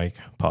 Do you know Mike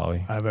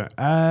Polly?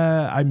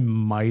 I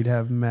might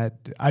have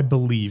met. I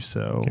believe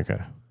so.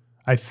 Okay.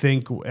 I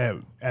think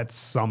at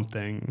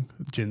something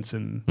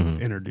Jensen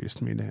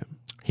introduced me to him.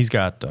 He's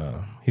got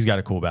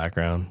a cool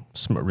background.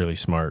 Really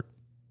smart,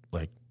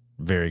 like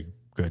very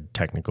good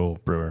technical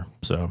brewer.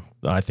 So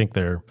I think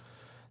they're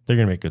They're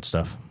going to make good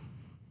stuff.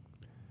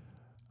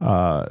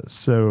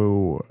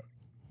 So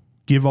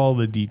give all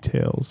the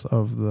details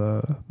of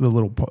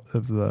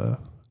the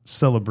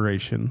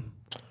celebration.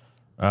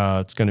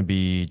 It's going to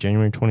be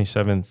January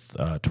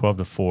 27th, 12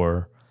 to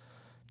 4.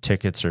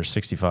 Tickets are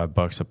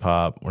 $65 a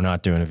pop. We're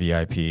not doing a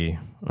VIP.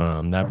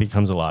 That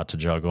becomes a lot to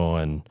juggle,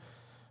 and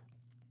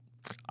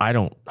I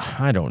don't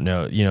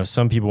know. You know,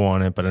 some people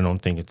want it, but I don't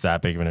think it's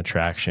that big of an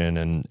attraction.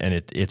 And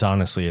it's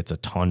honestly, it's a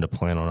ton to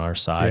plan on our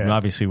side. Yeah. And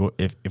obviously,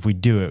 if we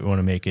do it, we want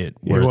to make it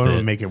worth it. You want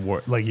to make it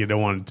worth, like, you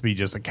don't want it to be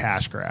just a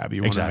cash grab.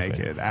 You want to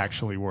Exactly. make it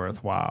actually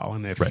worthwhile.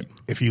 And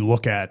if you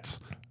look at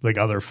like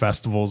other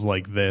festivals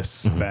like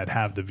this that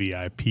have the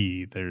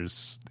VIP,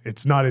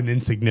 it's not an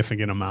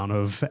insignificant amount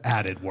of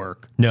added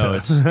work. No,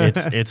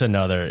 it's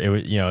another.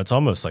 It's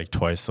almost like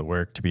twice the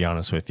work, to be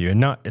honest with you.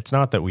 And it's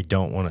not that we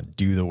don't want to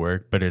do the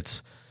work, but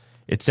it's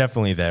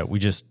definitely that we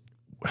just,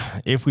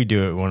 if we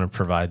do it, we want to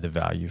provide the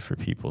value for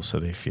people so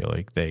they feel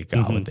like they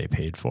got what they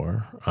paid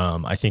for.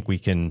 I think we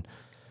can,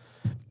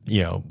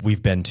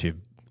 we've been to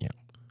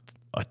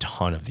a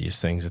ton of these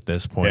things at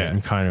this point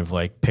and kind of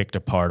like picked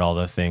apart all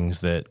the things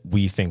that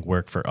we think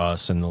work for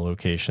us and the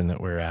location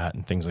that we're at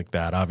and things like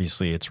that.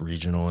 Obviously it's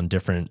regional, and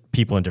different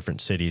people in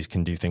different cities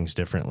can do things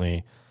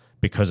differently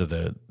because of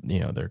the,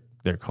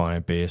 their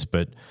client base.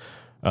 But,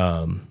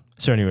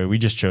 so anyway, we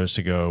just chose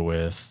to go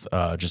with,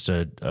 just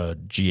a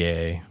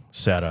GA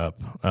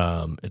setup.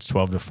 It's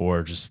 12 to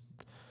 4. Just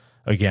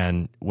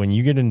again, when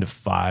you get into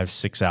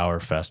 5-6 hour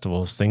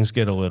festivals, things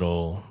get a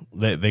little,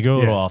 they go a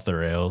little off the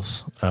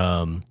rails.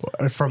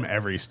 From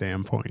every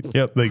standpoint.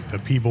 Yep. Like the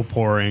people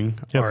pouring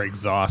are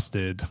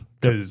exhausted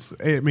because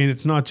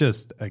it's not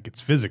just like it's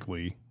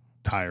physically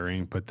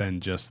tiring, but then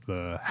just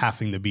the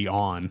having to be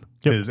on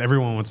because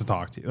everyone wants to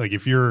talk to you. Like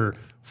if you're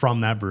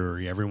from that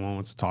brewery, everyone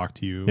wants to talk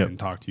to you and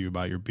talk to you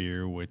about your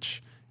beer,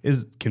 which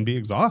can be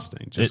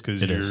exhausting just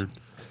because you're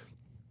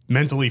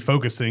mentally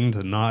focusing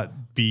to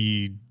not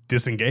be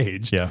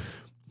disengaged. Yeah.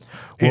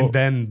 And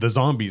then the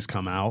zombies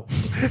come out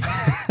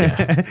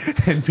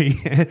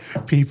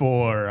and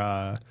people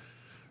are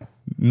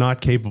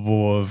not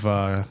capable of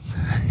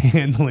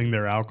handling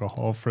their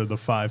alcohol for the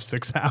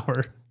 5-6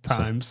 hour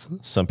times.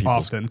 Some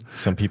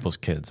people's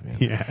kids, man.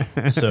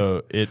 Yeah.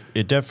 So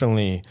it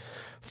definitely,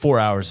 4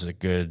 hours is a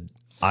good,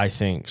 I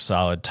think,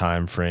 solid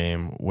time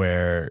frame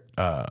where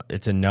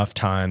it's enough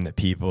time that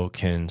people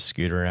can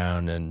scoot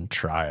around and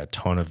try a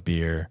ton of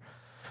beer.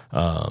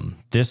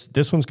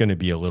 This one's going to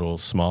be a little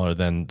smaller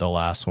than the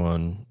last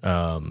one.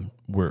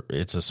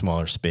 It's a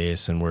smaller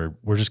space, and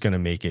we're just going to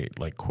make it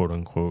like quote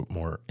unquote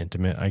more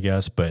intimate, I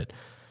guess. But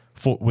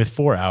with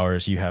 4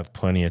 hours, you have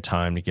plenty of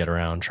time to get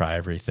around, try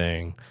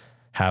everything,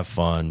 have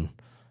fun.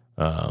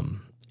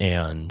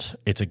 And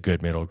it's a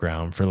good middle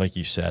ground for, like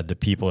you said, the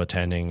people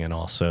attending and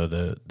also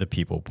the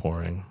people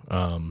pouring.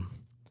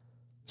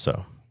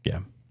 So yeah.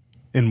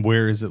 And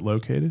where is it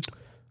located?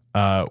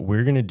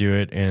 We're going to do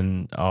it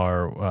in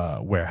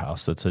our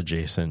warehouse that's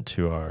adjacent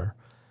to our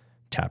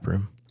tap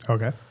room.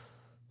 Okay.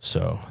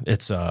 So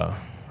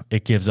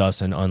it gives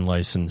us an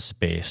unlicensed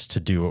space to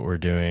do what we're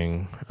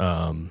doing.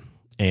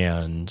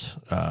 And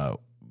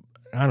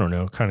I don't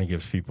know, kind of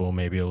gives people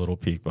maybe a little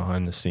peek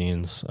behind the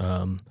scenes.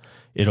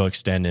 It'll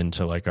extend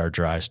into like our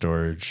dry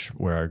storage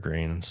where our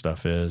grain and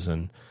stuff is.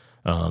 And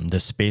the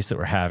space that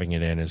we're having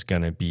it in is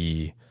going to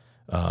be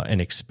an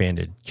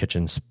expanded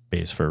kitchen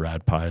space for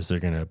Rad Pies. They're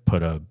going to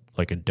put a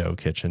dough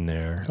kitchen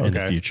there in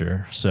the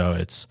future. So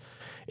it's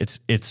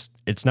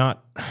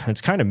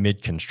kind of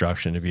mid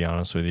construction, to be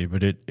honest with you,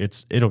 but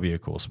it'll be a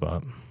cool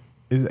spot.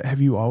 Have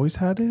you always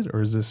had it,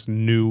 or is this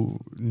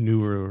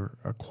newer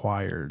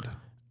acquired?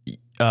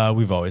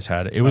 We've always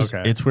had it.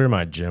 It's where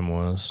my gym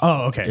was.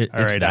 Oh, okay.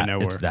 All right. I know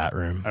where. It's that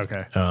room.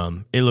 Okay.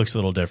 It looks a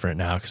little different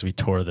now because we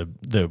tore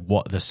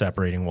the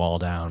separating wall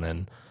down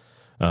and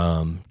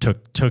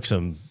took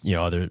some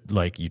other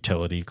like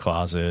utility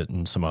closet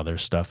and some other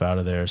stuff out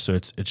of there. So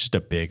it's just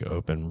a big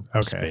open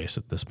space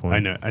at this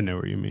point. I know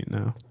where you mean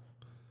now.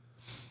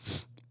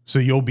 So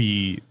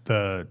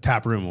the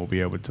tap room will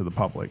be open to the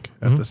public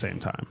at the same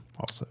time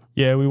also.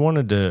 Yeah, we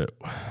wanted to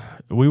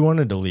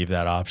leave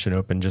that option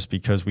open just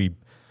because we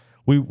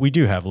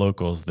do have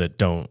locals that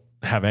don't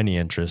have any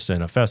interest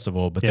in a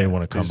festival, but they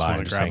want to come by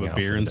and just hang out,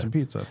 beer and some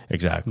pizza.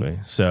 Exactly.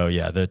 So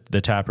yeah,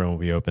 the tap room will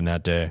be open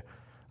that day.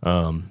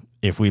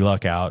 If we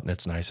luck out and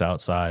it's nice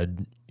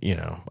outside,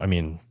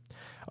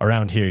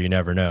 around here, you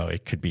never know.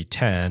 It could be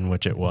 10,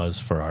 which it was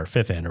for our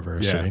 5th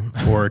anniversary.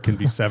 Yeah. Or it can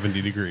be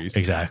 70 degrees.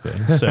 Exactly.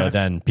 So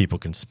then people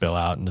can spill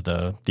out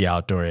into the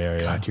outdoor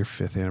area. God, your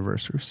 5th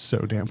anniversary is so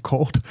damn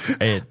cold.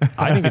 It's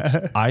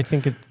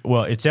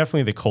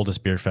definitely the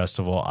coldest beer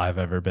festival I've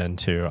ever been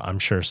to. I'm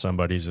sure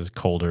somebody's is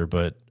colder,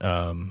 but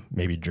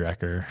maybe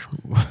Drecker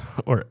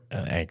or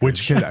Anchorage.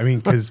 Which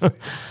because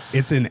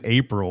it's in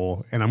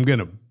April, and I'm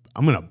gonna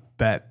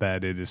bet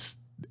that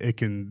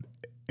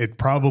it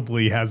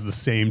probably has the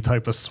same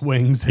type of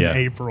swings in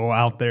April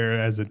out there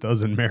as it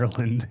does in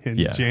Maryland in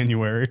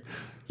January.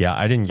 Yeah,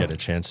 I didn't get a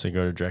chance to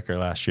go to Drecker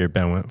last year.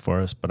 Ben went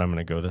for us, but I'm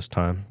going to go this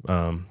time.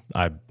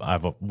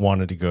 I've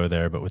wanted to go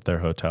there, but with their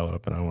hotel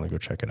open, I want to go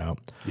check it out.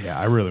 Yeah,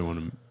 I really want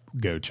to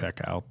go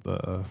check out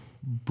the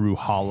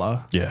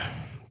Brewhalla. Yeah,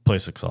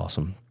 place looks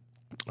awesome.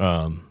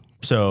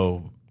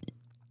 So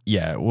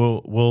yeah,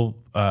 we'll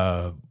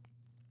try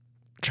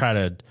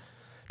to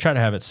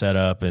have it set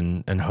up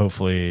and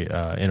hopefully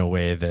in a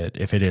way that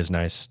if it is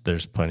nice,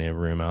 there's plenty of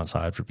room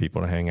outside for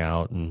people to hang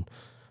out. And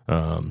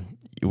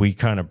we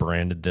kind of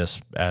branded this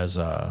as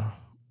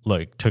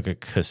took a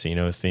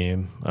casino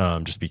theme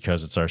just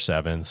because it's our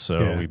 7th.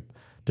 So we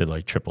did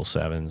like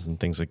 777s and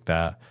things like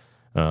that.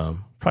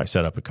 Probably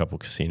set up a couple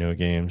casino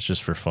games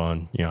just for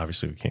fun.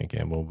 Obviously we can't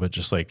gamble, but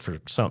just like for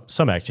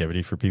some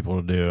activity for people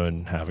to do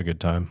and have a good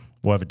time.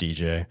 We'll have a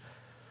DJ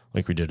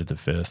like we did at the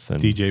 5th. And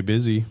DJ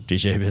Busy.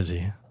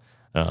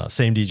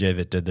 Same DJ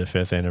that did the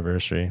 5th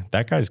anniversary.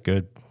 That guy's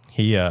good.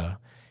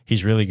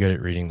 He's really good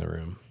at reading the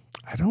room.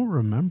 I don't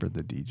remember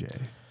the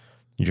DJ.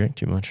 You drank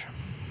too much.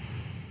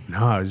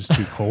 No, it was just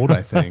too cold,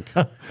 I think.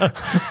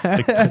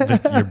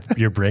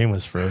 Your brain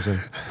was frozen.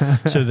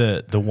 So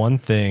the one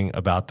thing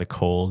about the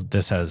cold,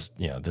 this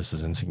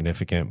is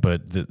insignificant,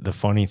 but the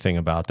funny thing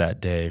about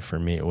that day for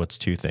me, it's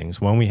two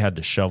things. One, we had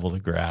to shovel the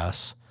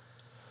grass.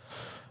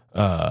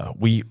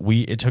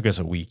 It took us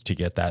a week to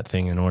get that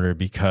thing in order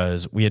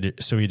because we had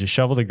to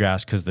shovel the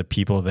grass because the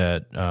people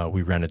that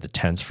we rented the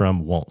tents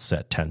from won't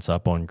set tents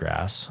up on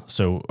grass.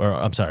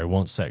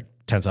 Won't set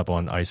tents up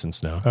on ice and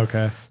snow.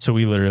 Okay. So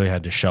we literally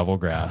had to shovel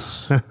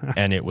grass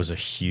and it was a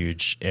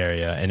huge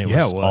area and it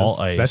was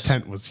all ice. That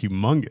tent was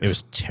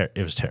humongous.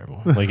 It was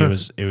terrible. Like it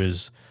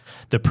was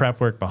the prep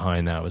work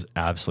behind that was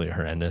absolutely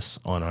horrendous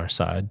on our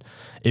side.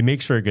 It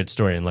makes for a good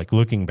story. And like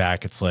looking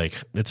back, it's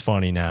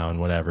funny now and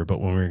whatever.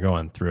 But when we were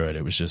going through it,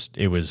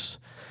 it was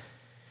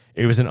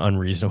an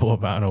unreasonable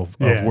amount of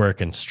work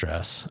and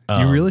stress.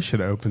 You really should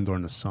have opened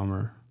during the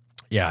summer.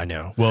 Yeah, I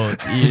know. Well,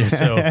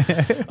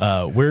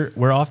 so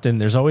we're often,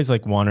 there's always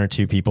like one or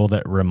two people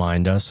that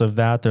remind us of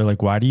that. They're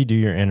like, why do you do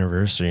your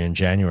anniversary in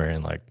January?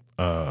 And like,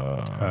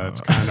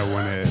 it's kind of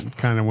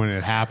when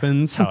it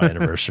happens. How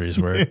anniversaries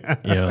work.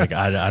 Like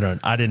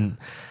I didn't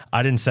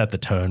set the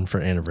tone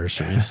for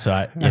anniversaries, so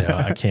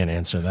I can't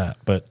answer that.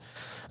 But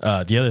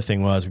the other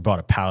thing was we bought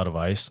a pallet of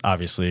ice,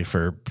 obviously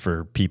for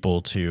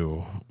people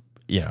to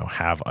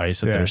have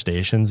ice at their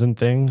stations and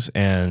things,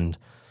 and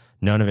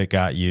none of it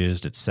got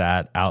used. It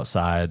sat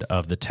outside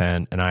of the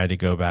tent, and I had to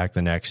go back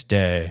the next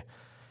day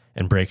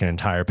and break an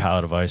entire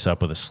pallet of ice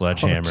up with a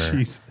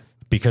sledgehammer.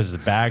 Because the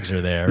bags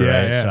are there, right?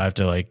 Yeah. So I have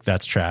to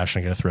that's trash.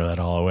 I'm going to throw that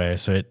all away.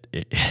 So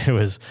it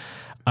was,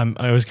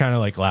 I was kind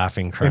of like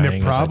laughing, crying. And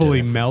it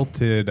probably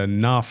melted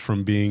enough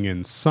from being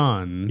in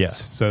sun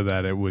so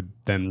that it would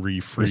then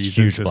refreeze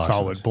into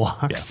solid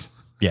blocks.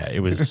 Yeah,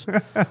 it was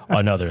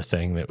another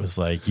thing that was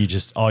like, you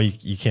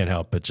can't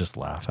help but just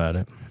laugh at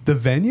it. The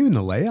venue and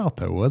the layout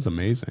though was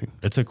amazing.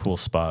 It's a cool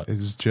spot.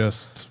 It's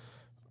just,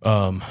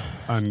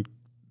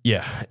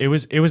 yeah, it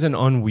was an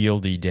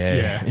unwieldy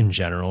day in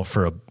general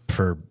for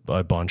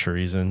a bunch of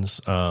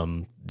reasons.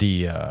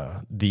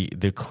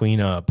 The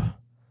cleanup,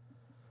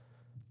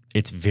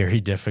 it's very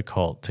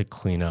difficult to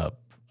clean up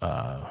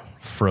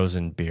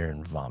frozen beer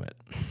and vomit.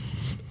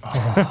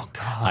 Oh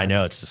God! I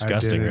know it's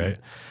disgusting, right?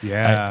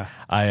 Yeah.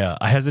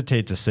 I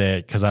hesitate to say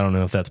it because I don't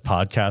know if that's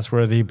podcast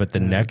worthy, but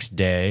the next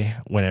day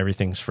when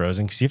everything's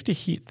frozen, because you have to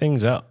heat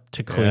things up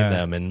to clean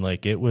them, and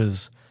like it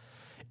was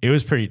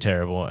pretty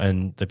terrible.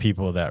 And the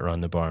people that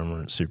run the barn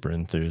weren't super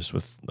enthused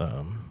with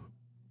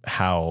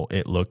how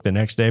it looked the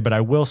next day. But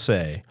I will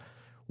say,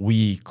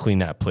 we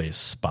cleaned that place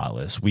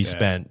spotless. We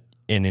spent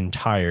an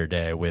entire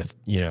day with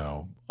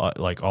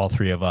like all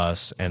three of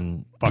us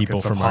and buckets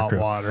people from of our hot crew.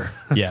 Water.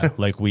 Yeah,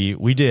 like we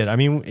did. I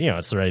mean,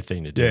 it's the right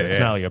thing to do. It's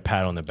not like a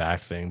pat on the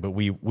back thing, but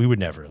we would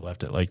never have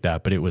left it like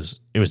that. But it was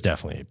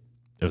definitely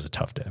a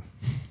tough day.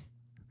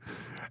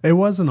 It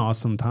was an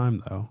awesome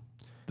time though.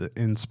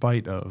 In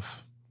spite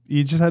of,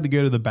 you just had to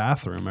go to the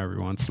bathroom every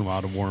once in a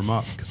while to warm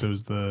up because it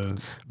was the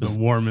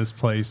warmest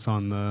place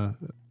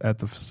at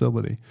the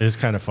facility. It's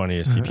kind of funny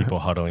to see people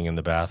huddling in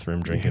the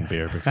bathroom drinking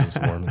beer because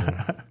it's warm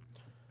there.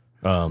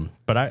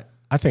 But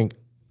I think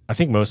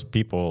most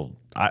people,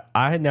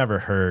 I had never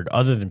heard,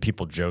 other than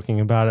people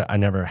joking about it, I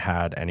never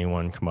had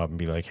anyone come up and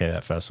be like, hey,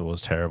 that festival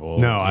was terrible.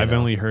 No, I've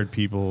only heard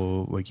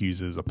people like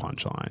use it as a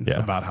punchline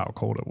about how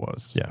cold it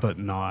was, but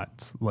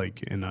not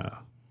like in a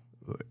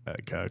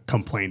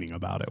complaining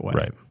about it way.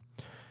 Right.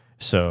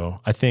 So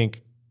I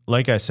think,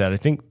 like I said, I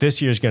think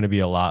this year is going to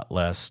be a lot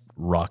less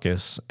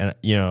raucous. And,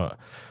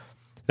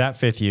 that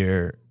 5th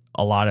year,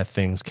 a lot of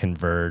things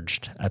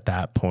converged at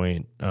that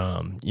point.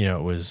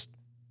 It was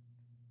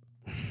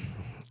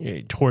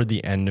toward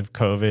the end of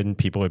COVID, and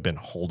people had been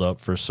holed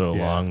up for so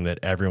long that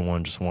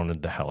everyone just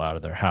wanted the hell out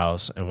of their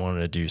house and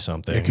wanted to do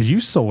something. Yeah, because you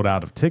sold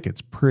out of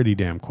tickets pretty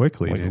damn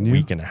quickly, like didn't a you?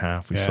 week and a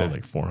half, we sold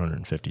like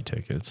 450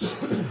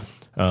 tickets.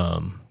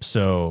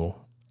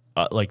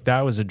 Like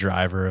that was a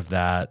driver of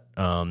that.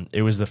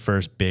 It was the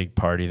first big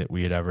party that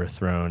we had ever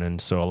thrown, and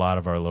so a lot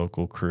of our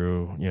local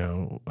crew,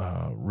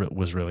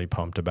 was really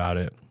pumped about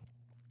it.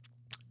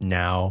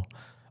 now.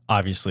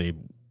 Obviously,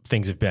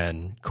 things have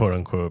been quote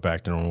unquote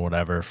back to normal,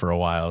 whatever, for a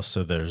while.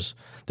 So there's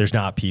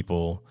not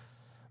people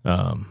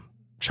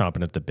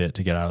chomping at the bit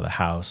to get out of the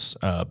house.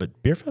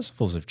 But beer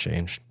festivals have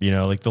changed.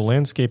 Like the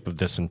landscape of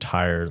this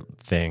entire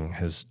thing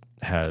has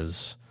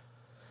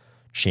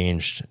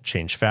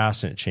changed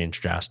fast, and it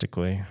changed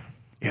drastically.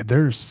 Yeah,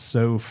 there's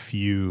so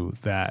few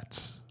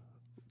that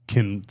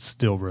can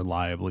still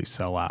reliably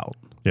sell out.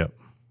 Yep.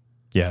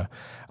 Yeah.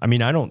 I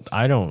mean, I don't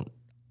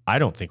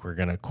think we're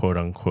going to quote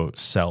unquote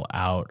sell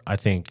out. I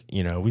think,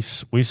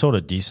 we've sold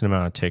a decent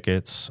amount of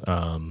tickets.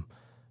 I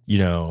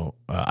don't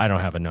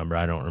have a number.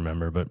 I don't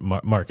remember, but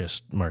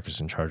Marcus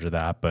in charge of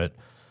that. But,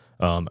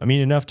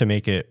 enough to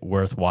make it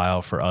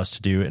worthwhile for us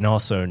to do, and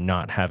also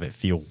not have it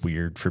feel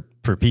weird for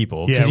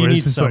people. Because you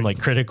need some like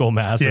critical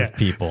mass of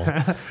people.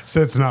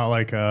 So it's not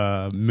like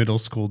a middle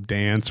school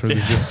dance where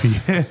there's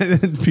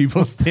just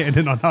people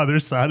standing on the other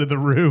side of the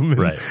room.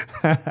 Right.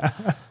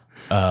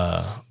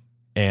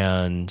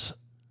 And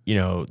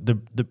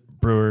the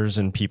brewers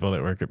and people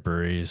that work at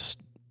breweries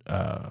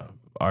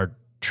are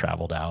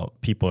traveled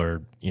out. People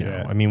are,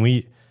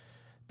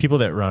 people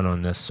that run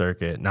on this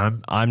circuit,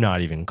 and I'm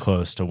not even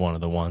close to one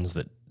of the ones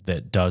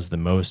that does the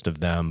most of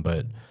them,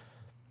 but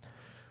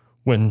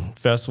when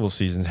festival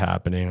season's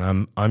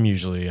happening, I'm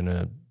usually in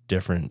a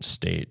different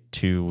state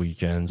 2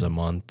 weekends a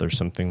month or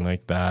something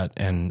like that.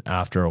 And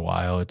after a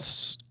while,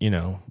 it's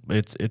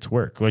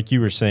work. Like you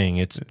were saying,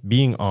 it's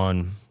being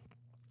on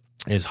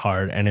is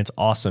hard, and it's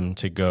awesome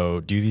to go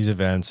do these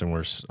events, and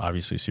we're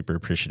obviously super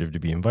appreciative to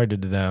be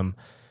invited to them.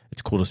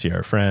 It's cool to see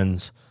our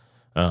friends,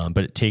 but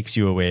it takes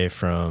you away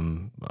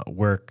from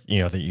work,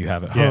 that you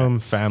have at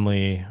home,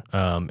 family.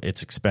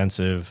 It's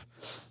expensive,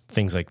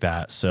 things like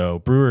that. So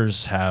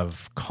brewers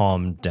have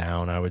calmed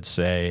down, I would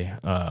say.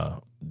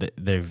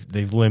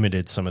 They've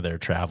limited some of their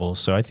travel.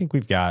 So I think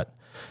we've got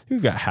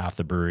half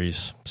the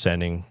breweries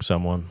sending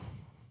someone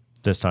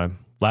this time.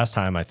 Last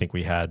time, I think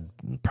we had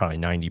probably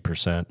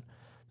 90%.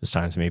 This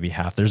time's maybe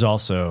half. There's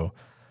also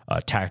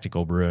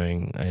Tactical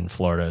Brewing in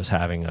Florida is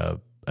having a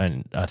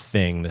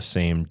thing the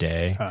same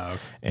day. Okay.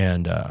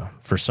 And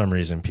for some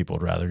reason, people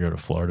would rather go to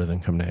Florida than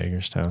come to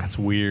Hagerstown. That's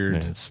weird.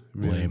 And it's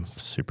lame,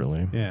 super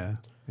lame. Yeah.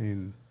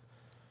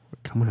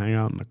 Come hang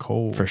out in the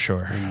cold. For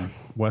sure. In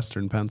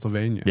Western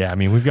Pennsylvania. Yeah,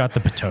 we've got the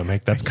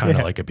Potomac. That's kind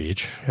of like a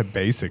beach. Yeah,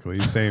 basically,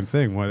 the same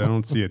thing. I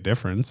don't see a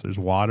difference. There's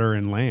water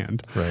and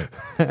land. Right.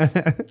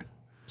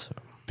 So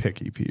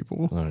picky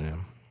people. I don't know.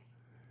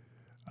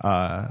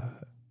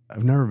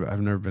 I've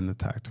never been to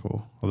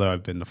Tactical, although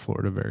I've been to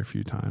Florida very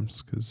few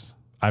times because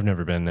I've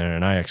never been there,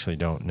 and I actually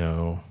don't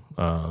know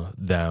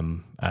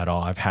them at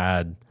all. I've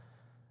had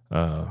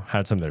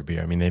some of their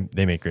beer.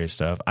 They make great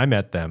stuff. I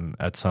met them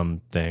at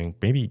something,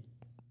 maybe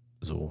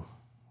Zool.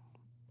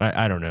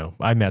 I don't know.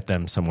 I met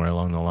them somewhere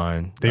along the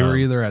line. They were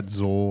either at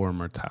Zool or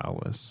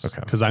Mortalis. Okay,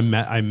 because I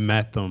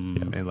met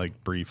them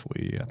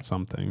briefly at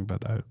something,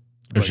 but it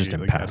was just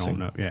in passing. I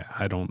don't know. Yeah,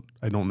 I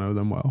don't know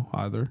them well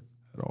either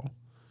at all.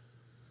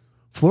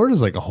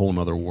 Florida's like a whole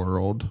nother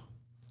world.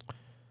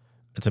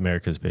 It's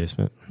America's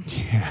basement.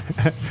 Yeah.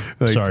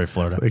 Sorry,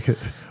 Florida.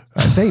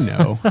 They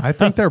know. I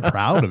think they're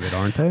proud of it,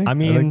 aren't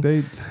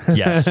they?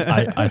 Yes,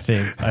 I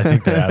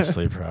think they're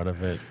absolutely proud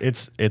of it.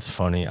 It's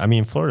funny.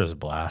 Florida's a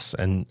blast,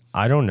 and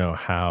I don't know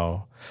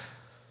how.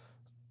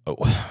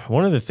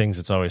 One of the things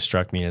that's always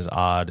struck me as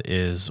odd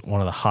is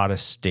one of the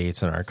hottest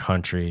states in our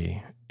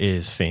country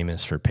is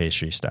famous for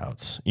pastry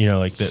stouts.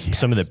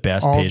 Some of the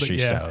best pastry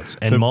stouts,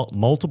 and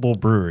multiple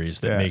breweries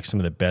that make some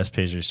of the best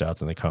pastry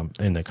stouts in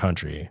the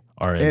country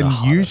are in the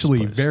hottest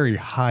usually place. Very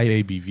high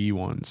ABV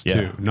ones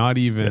too. Not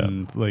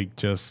even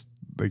just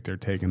like they're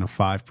taking a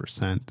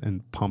 5%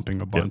 and pumping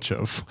a bunch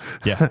of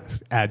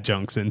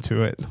adjuncts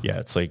into it. Yeah,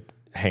 it's like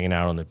hanging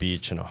out on the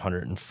beach in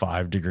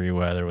 105-degree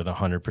weather with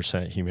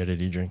 100%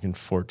 humidity, drinking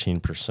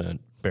 14%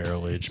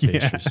 barrel aged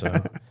pastry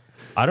stout.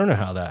 I don't know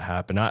how that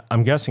happened.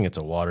 I'm guessing it's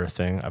a water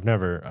thing. I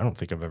don't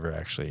think I've ever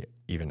actually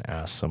even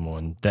asked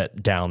someone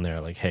that down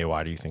there, like, hey,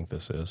 why do you think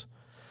this is?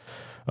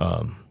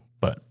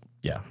 But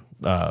yeah,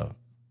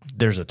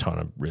 there's a ton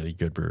of really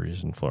good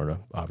breweries in Florida,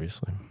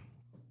 obviously.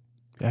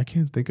 I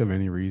can't think of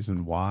any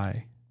reason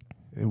why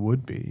it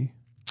would be.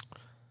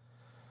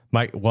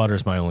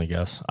 Water's my only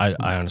guess. I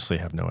honestly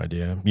have no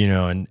idea,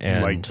 and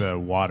like the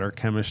water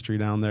chemistry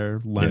down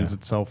there lends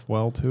itself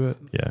well to it.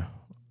 Yeah,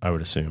 I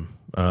would assume.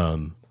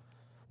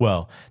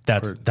 Well,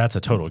 that's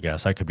a total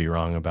guess. I could be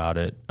wrong about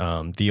it.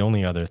 The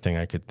only other thing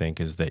I could think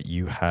is that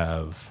you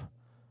have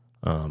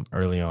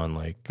early on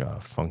like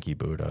Funky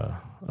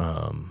Buddha,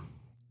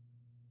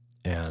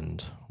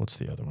 and what's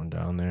the other one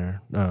down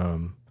there?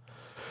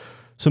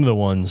 Some of the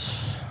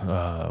ones,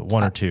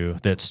 one or two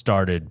that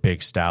started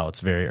big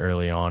stouts very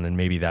early on, and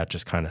maybe that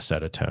just kind of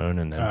set a tone,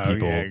 and then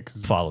people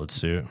followed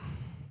suit.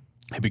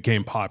 It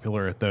became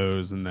popular at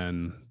those, and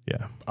then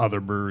other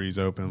breweries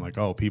open like,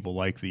 oh, people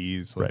like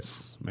these,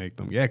 let's make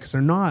them. Yeah, because they're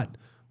not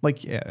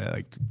like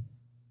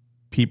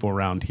people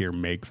around here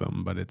make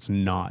them, but it's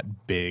not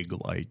big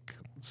like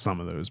some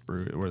of those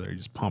breweries where they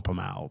just pump them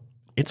out.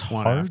 It's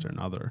one hard after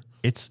another.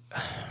 It's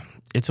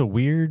a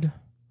weird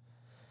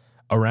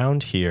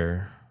around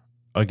here,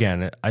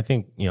 again, I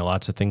think,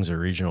 lots of things are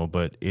regional,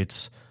 but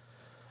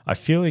I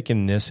feel like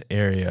in this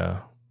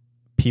area,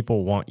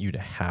 people want you to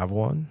have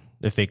one.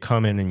 If they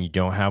come in and you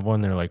don't have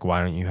one, they're like,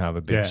 why don't you have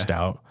a big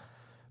stout?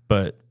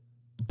 But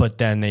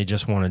then they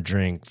just want to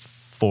drink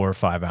 4 or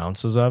 5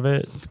 ounces of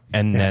it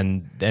and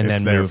then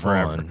move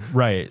on.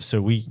 Right.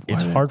 So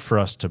it's hard for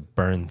us to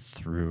burn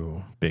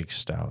through big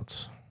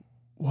stouts.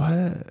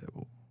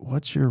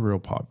 What's your real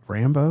pop?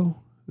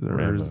 Rambo?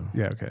 Rambo.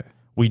 Yeah, okay.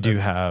 We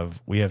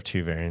have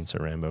 2 variants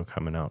of Rambo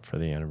coming out for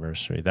the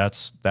anniversary.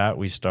 It's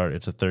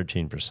a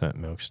 13%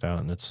 milk stout,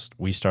 and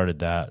we started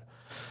that.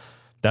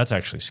 That's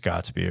actually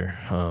Scott's beer.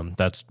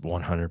 That's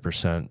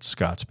 100%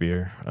 Scott's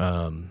beer.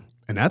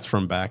 And that's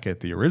from back at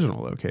the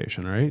original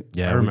location, right?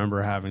 Yeah. I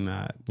remember having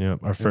that. Yeah.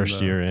 Our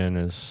first year in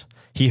is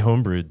he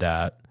homebrewed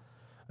that,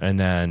 and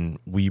then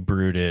we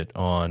brewed it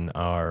on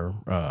our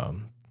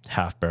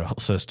half barrel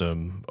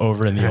system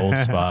over in the old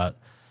spot.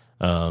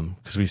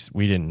 Because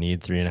we didn't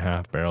need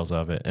 3.5 barrels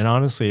of it, and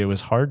honestly, it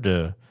was hard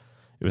to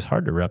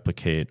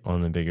replicate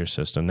on the bigger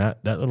system.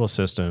 That little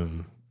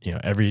system,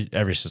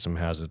 every system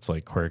has its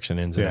like quirks and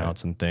ins and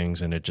outs and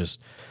things, and it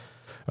just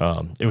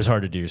it was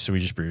hard to do. So we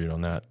just brewed it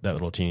on that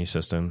little teeny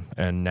system,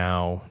 and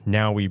now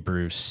we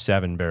brew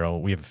 7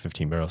 barrel. We have a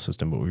 15 barrel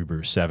system, but we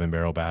brew 7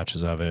 barrel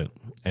batches of it,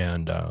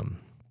 and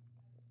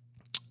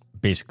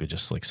basically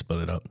just like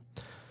split it up.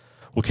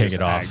 We'll cake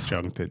it off.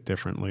 Adjunct it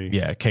differently.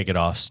 Yeah, cake it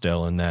off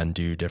still and then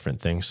do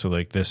different things. So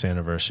like this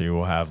anniversary,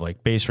 we'll have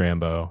like base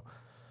Rambo,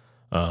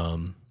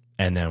 and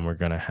then we're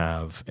going to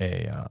have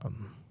a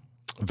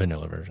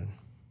vanilla version.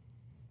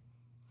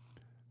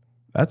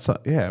 That's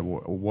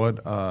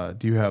what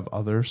do you have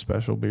other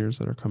special beers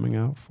that are coming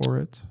out for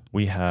it?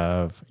 We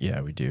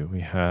do. We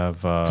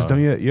have because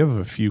you have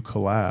a few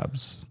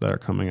collabs that are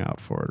coming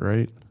out for it,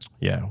 right?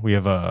 Yeah, we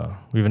have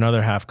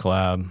another half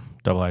collab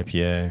double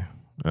IPA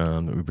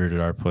that we brewed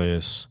at our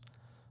place.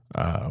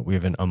 We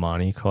have an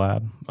Amani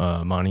collab.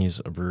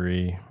 Amani's a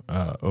brewery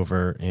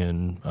over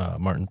in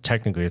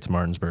technically it's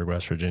Martinsburg,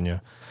 West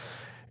Virginia.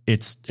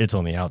 It's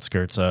on the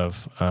outskirts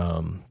of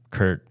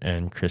Kurt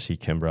and Chrissy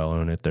Kimbrell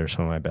own it. They're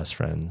some of my best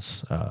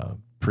friends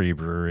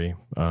pre-brewery.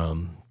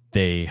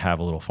 They have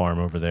a little farm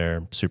over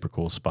there, super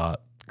cool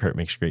spot. Kurt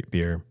makes great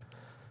beer.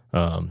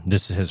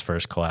 This is his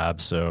first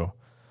collab, so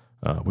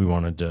we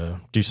wanted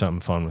to do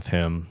something fun with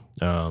him.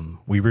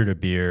 We brewed a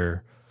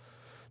beer.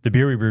 The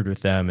beer we brewed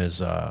with them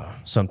is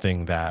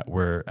something that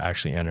we're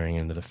actually entering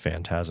into the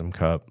Phantasm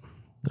Cup.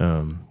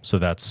 So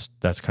that's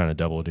kind of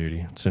double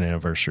duty. It's an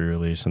anniversary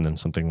release and then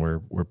something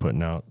we're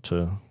putting out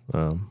to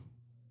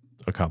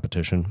a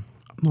competition.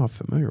 I'm not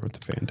familiar with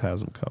the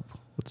Phantasm Cup.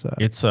 What's that?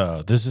 It's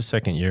this is the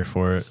second year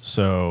for it.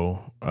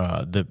 So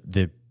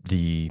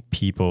the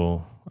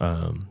people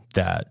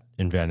that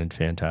invented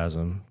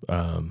Phantasm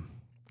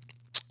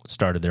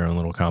started their own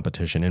little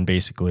competition, and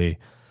basically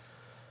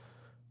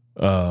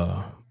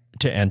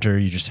to enter,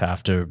 you just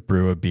have to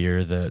brew a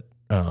beer that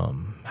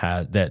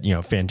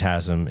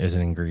Phantasm is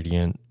an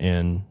ingredient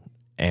in,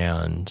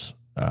 and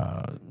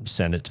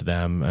send it to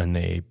them, and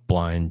they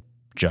blind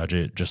judge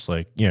it just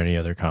like any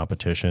other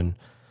competition.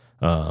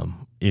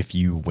 If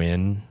you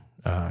win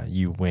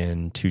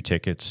 2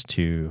 tickets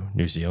to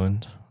New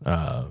Zealand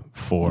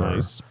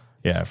for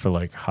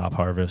like Hop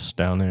Harvest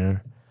down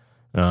there.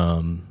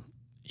 And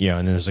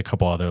there's a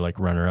couple other like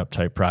runner-up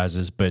type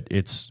prizes, but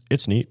it's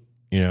neat,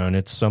 and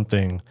it's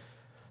something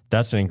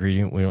that's an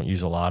ingredient we don't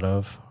use a lot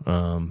of,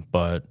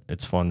 but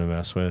it's fun to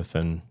mess with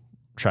and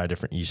try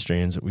different yeast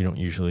strains that we don't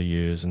usually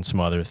use and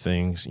some other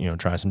things,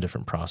 try some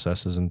different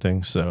processes and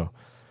things. So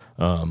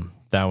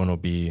that one will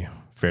be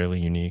fairly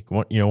unique.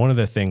 One of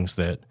the things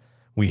that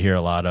we hear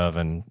a lot of,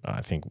 and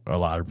I think a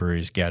lot of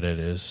breweries get it,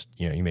 is,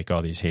 you make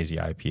all these hazy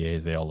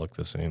IPAs, they all look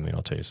the same, they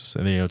all taste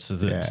the same.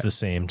 It's the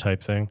same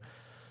type thing.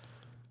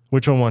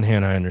 Which on one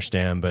hand I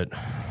understand, but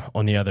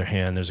on the other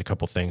hand, there's a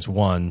couple things.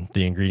 One,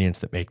 the ingredients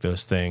that make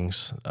those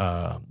things,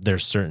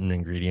 there's certain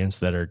ingredients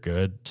that are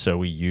good, so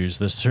we use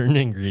the certain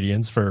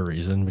ingredients for a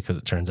reason because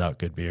it turns out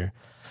good beer.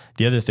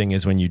 The other thing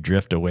is when you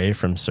drift away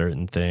from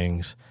certain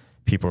things,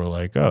 people are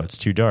like, oh, it's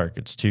too dark,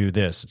 it's too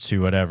this, it's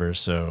too whatever.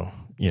 So,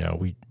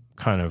 we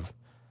kind of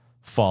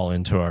fall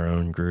into our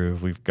own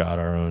groove. We've got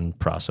our own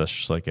process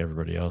just like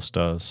everybody else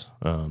does.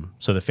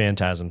 So the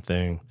Phantasm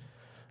thing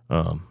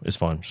is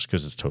fun just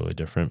because it's totally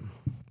different.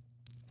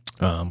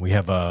 We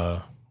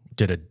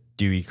did a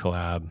Dewey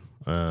collab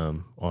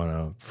on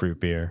a fruit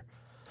beer.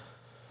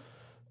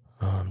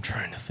 I'm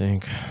trying to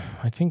think.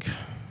 I think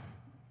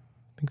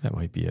that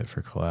might be it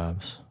for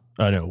collabs.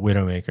 Oh no,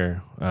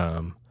 Widowmaker.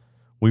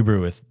 We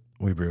brew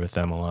with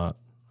them a lot.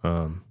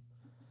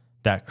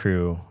 That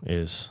crew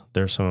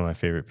they're some of my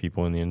favorite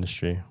people in the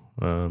industry.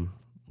 Love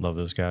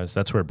those guys.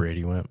 That's where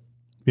Brady went.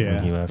 Yeah,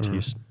 when he left.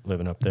 He's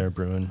living up there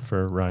brewing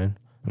for Ryan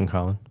and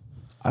Colin.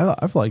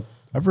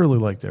 I've really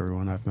liked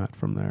everyone I've met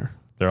from there.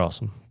 They're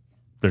awesome.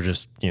 They're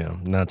just,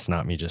 that's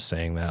not me just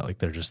saying that. Like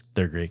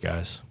they're great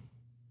guys.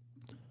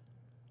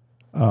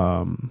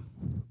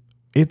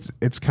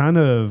 It's kind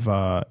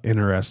of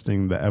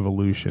interesting, the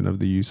evolution of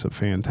the use of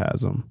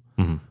Phantasm.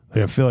 Mm-hmm.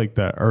 Like I feel like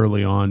the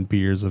early on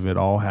beers of it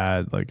all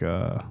had like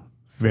a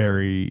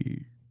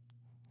very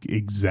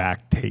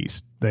exact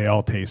taste. They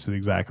all tasted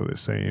exactly the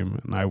same,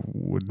 and I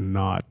would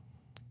not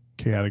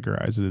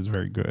categorize it as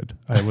very good.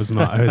 I was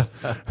not.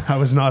 I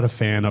was not a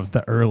fan of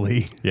the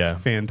early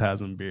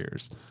Phantasm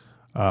beers,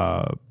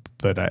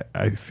 but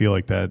I feel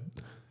like that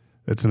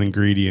it's an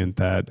ingredient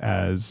that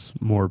as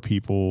more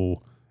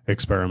people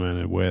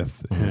experimented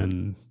with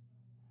and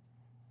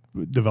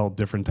developed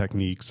different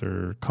techniques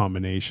or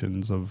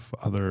combinations of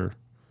other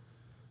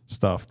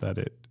stuff, that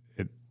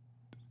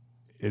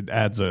it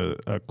adds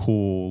a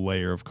cool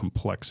layer of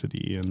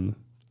complexity and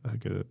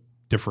like a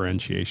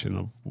differentiation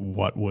of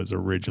what was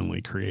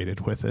originally created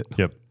with it.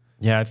 Yep.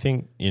 Yeah, I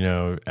think,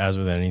 as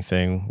with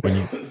anything,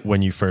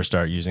 when you first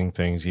start using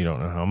things, you don't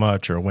know how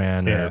much or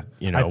when or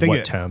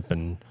what temp,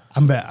 and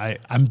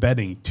I'm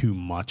betting too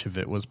much of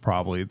it was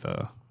probably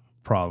the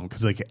problem,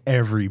 because like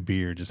every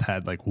beer just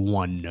had like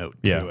one note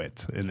to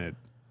it, and it.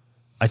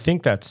 I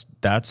think that's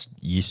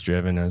yeast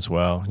driven as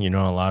well. A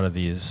lot of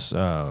these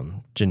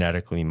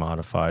genetically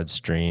modified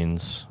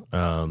strains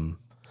come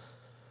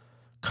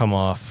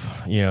off.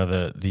 The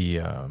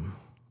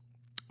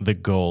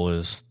goal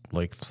is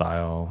like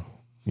thiol,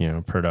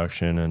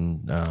 production,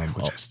 and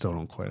which I still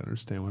don't quite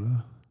understand what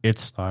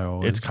it's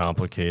thiol it's is.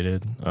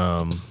 complicated.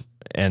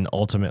 And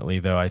ultimately,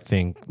 though, I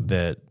think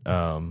that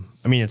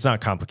it's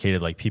not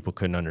complicated. Like people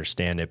couldn't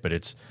understand it, but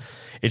it's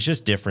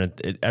just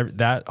different.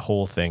 That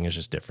whole thing is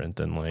just different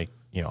than like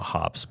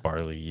hops,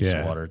 barley, yeast,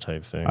 water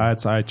type thing.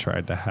 I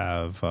tried to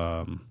have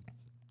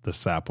the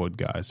Sapwood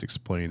guys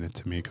explain it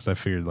to me, because I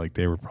figured like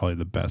they were probably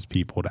the best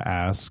people to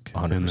ask,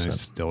 100%. and I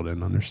still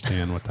didn't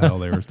understand what the hell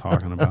they were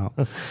talking about.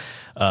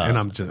 And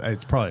I'm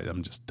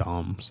just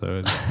dumb.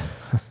 So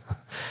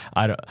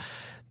I don't.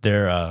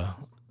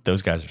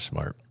 Those guys are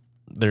smart.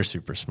 They're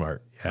super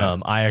smart. Yeah.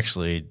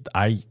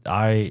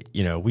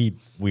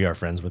 We are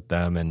friends with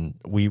them, and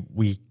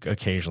we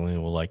occasionally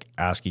will like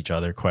ask each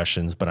other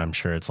questions, but I'm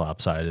sure it's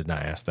lopsided, and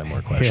I ask them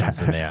more questions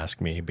than they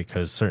ask me,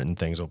 because certain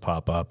things will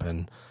pop up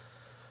and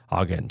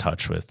I'll get in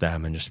touch with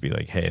them and just be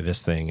like, hey,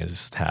 this thing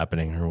is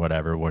happening or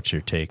whatever. What's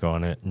your take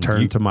on it? And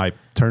turn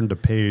to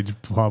page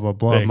blah blah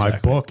blah of my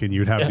book, and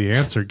you'd have the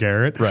answer,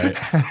 Garrett. Right.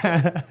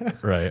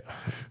 Right.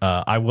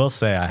 I will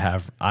say I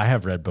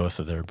have read both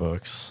of their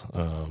books.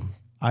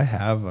 I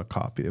have a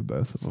copy of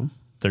both of them.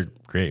 They're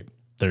great.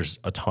 There's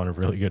a ton of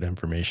really good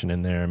information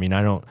in there. I mean,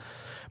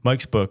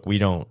 Mike's book, we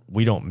don't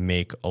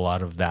make a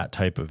lot of that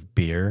type of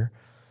beer.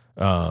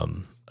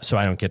 So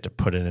I don't get to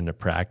put it into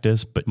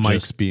practice, but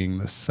Mike's being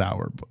the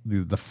sour book,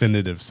 the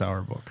definitive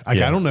sour book. I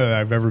don't know that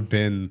I've ever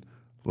been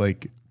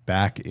like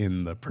back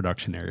in the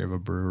production area of a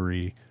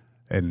brewery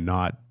and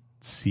not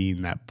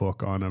seen that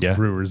book on a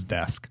brewer's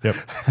desk. Yep.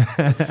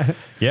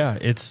 Yeah.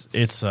 It's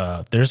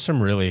there's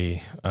some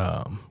really,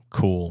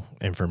 cool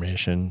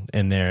information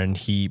in there, and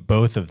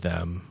both of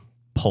them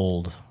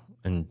pulled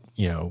and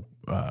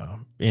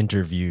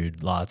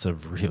interviewed lots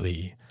of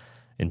really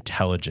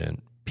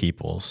intelligent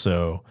people,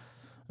 so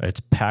it's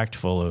packed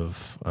full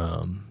of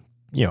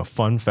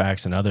fun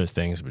facts and other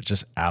things, but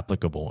just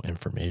applicable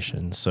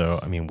information. So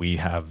I mean, we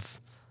have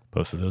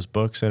both of those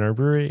books in our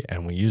brewery,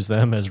 and we use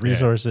them as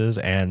resources,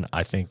 and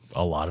I think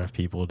a lot of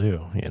people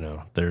do.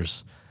 They're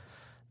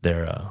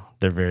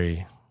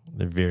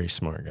very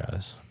smart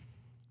guys.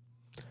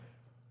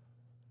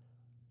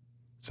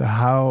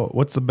 So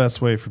what's the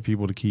best way for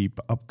people to keep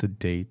up to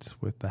date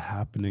with the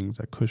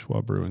happenings at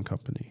Cushwa Brewing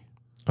Company?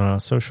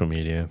 Social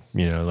media,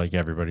 like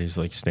everybody's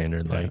like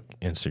standard, like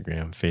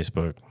Instagram,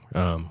 Facebook.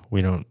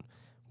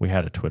 We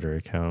had a Twitter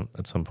account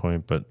at some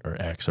point, or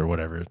X or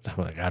whatever.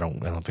 Like, I don't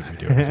think we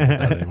do anything with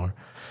that anymore.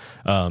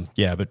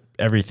 But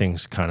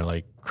everything's kind of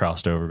like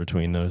crossed over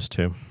between those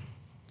two.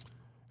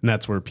 And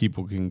that's where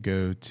people can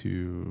go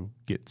to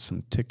get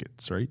some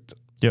tickets, right?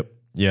 Yep.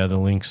 Yeah, the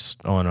link's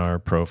on our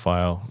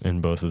profile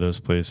in both of those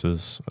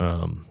places.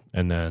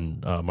 And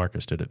then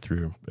Marcus did it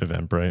through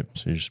Eventbrite,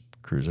 so you just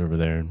cruise over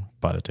there and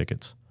buy the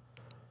tickets.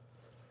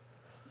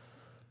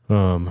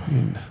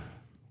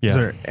 Is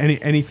there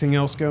anything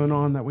else going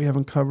on that we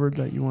haven't covered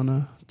that you want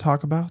to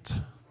talk about?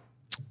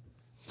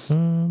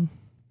 I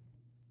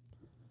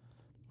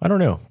don't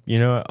know.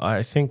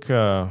 I think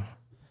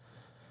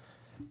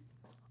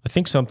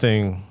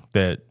something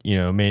that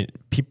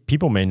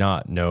people may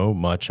not know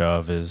much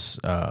of is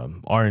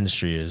our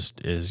industry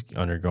is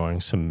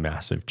undergoing some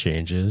massive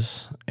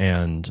changes,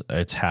 and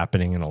it's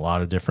happening in a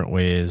lot of different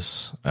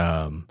ways.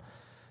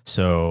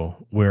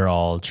 So we're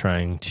all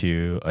trying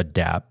to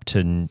adapt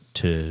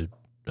to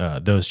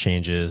those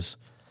changes.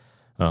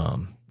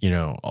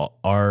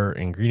 Our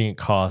ingredient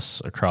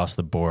costs across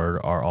the board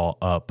are all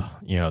up.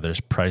 There's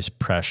price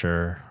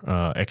pressure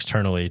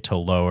externally to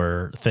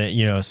lower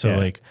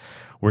like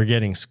we're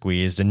getting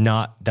squeezed, and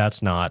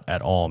that's not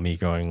at all me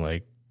going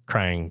like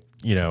crying,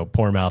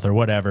 poor mouth or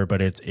whatever, but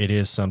it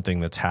is something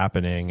that's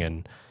happening,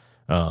 and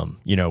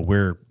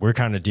we're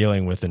kind of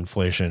dealing with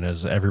inflation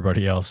as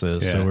everybody else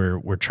is. Yeah.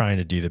 So we're trying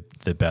to do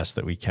the best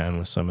that we can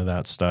with some of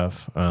that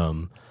stuff.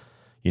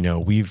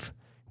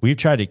 We've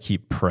tried to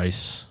keep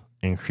price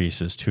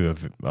increases to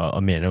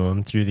a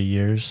minimum through the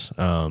years.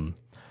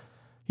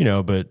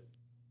 But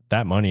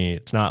that money,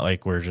 it's not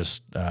like we're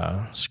just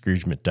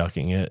Scrooge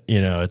McDucking it.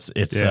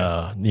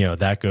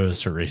 That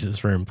goes to raises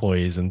for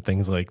employees and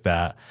things like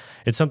that.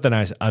 It's something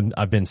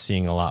I've been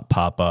seeing a lot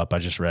pop up. I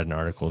just read an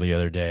article the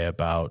other day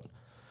about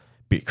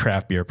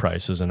craft beer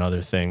prices and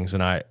other things.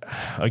 And I'm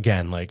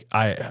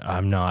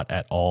not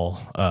at all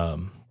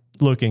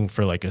looking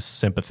for like a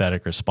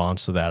sympathetic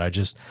response to that. I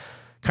just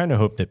kind of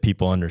hope that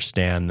people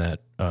understand that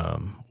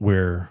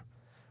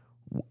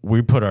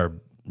we put our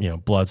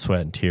blood,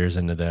 sweat, and tears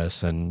into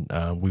this, and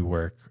we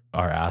work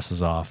our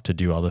asses off to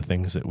do all the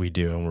things that we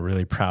do, and we're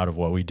really proud of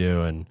what we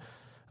do. And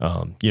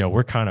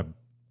we're kind of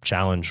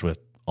challenged with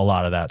a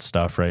lot of that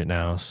stuff right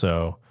now.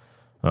 So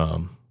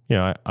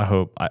I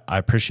hope I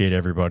appreciate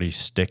everybody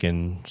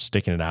sticking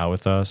it out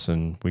with us,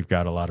 and we've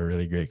got a lot of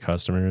really great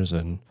customers,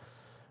 and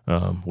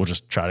we'll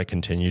just try to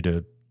continue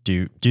to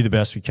do the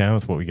best we can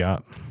with what we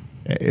got.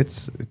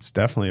 It's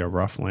definitely a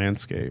rough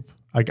landscape.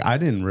 Like I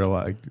didn't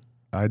realize,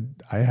 I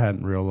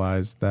hadn't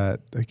realized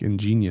that like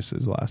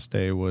Ingenius's last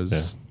day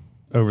was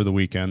over the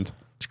weekend.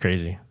 It's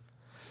crazy.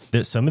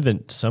 Some of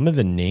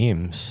the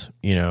names,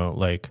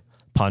 like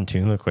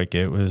Pontoon looked like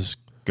it was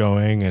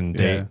going, and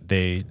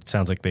they it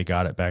sounds like they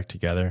got it back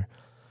together.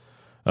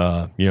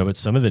 But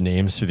some of the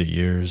names through the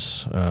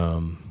years,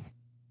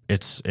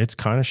 it's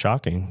kind of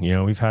shocking.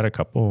 We've had a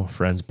couple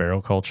friends,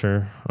 Barrel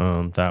Culture.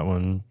 That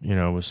one,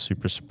 was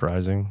super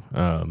surprising.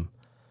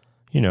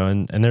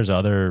 And there's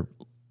other,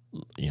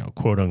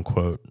 quote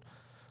unquote,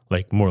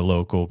 like more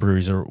local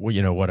breweries or,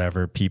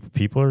 whatever.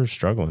 People are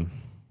struggling.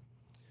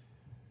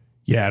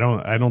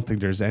 Yeah. I don't think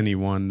there's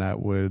anyone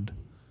that would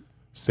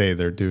say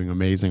they're doing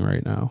amazing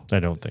right now. I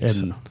don't think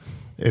so.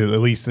 At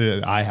least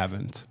I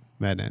haven't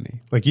met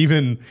any. Like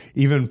even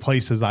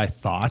places I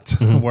thought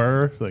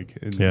were like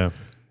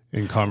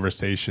in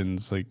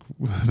conversations, like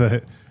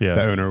the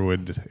owner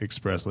would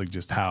express like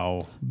just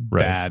how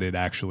bad it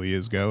actually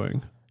is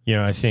going.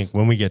 I think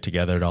when we get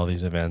together at all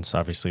these events,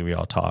 obviously we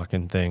all talk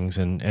and things,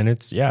 and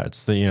it's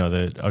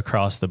the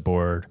across the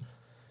board,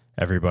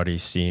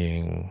 everybody's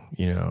seeing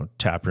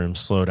tap rooms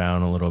slow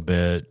down a little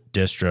bit,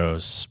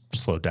 distros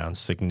slow down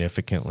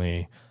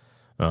significantly.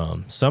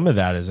 Some of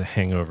that is a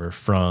hangover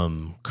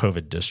from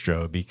COVID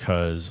distro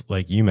because,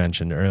 like you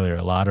mentioned earlier,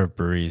 a lot of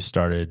breweries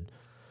started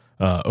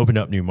opened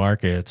up new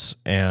markets,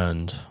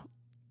 and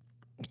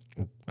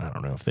I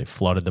don't know if they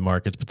flooded the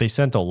markets, but they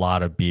sent a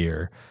lot of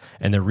beer,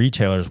 and the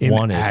retailers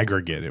wanted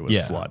aggregate. It was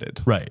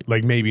flooded, right?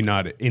 Like maybe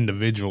not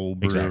individual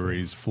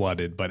breweries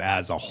flooded, but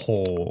as a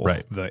whole,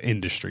 the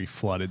industry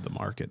flooded the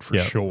market for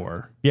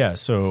sure. Yeah.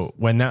 So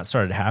when that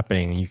started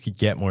happening, you could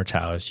get more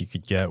Chalice, you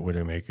could get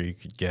Widowmaker, you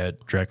could get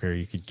Drecker,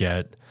 you could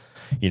get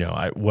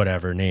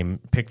whatever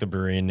name, pick the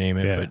brewery and name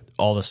it. But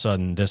all of a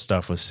sudden, this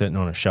stuff was sitting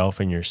on a shelf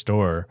in your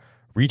store.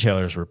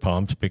 Retailers were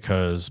pumped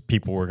because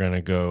people were going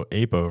to go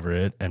ape over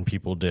it, and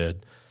people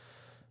did.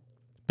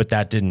 But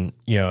that didn't,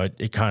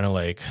 it kind of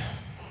like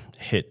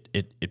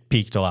it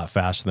peaked a lot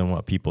faster than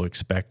what people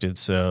expected.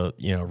 So,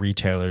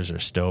 retailers are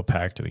still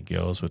packed to the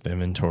gills with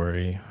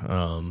inventory.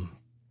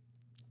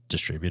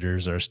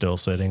 Distributors are still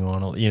sitting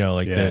on,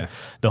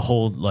 the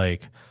whole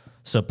like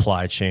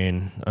supply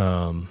chain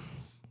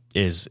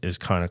is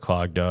kind of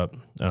clogged up.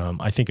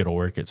 I think it'll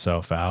work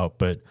itself out,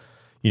 but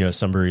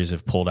some breweries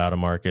have pulled out of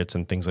markets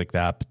and things like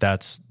that. But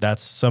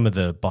that's some of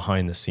the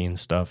behind the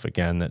scenes stuff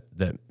again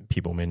that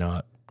people may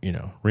not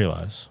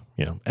realize.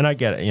 And I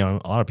get it.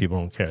 A lot of people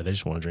don't care. They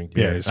just want to drink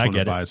beer. They just I want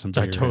get to buy it. some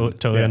beer. I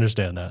totally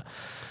understand that.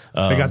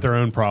 They got their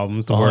own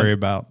problems to worry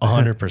about.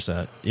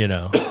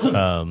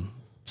 100%.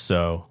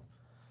 So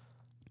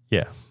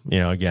yeah,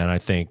 again, I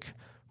think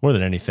more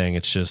than anything,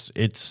 it's just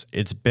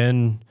it's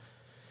been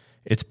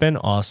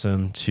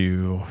awesome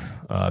to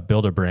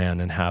build a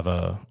brand and have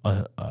a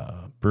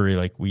brewery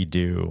like we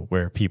do,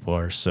 where people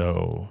are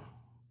so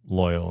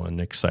loyal and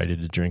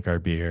excited to drink our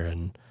beer.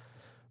 And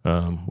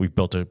we've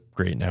built a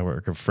great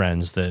network of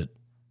friends that,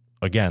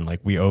 again, like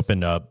we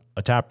opened up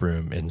a tap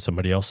room in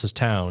somebody else's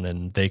town,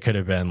 and they could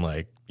have been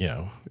like,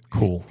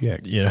 cool,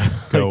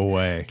 go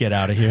away, get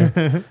out of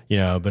here,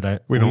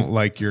 but we don't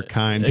like your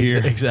kind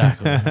here.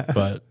 Exactly.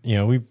 But,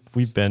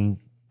 we've been,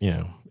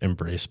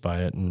 embraced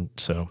by it. And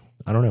so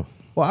I don't know.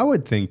 Well, I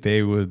would think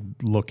they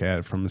would look at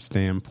it from a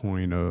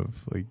standpoint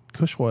of like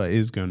Cushwa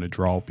is going to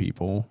draw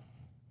people,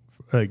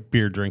 like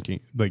beer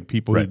drinking, like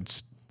people.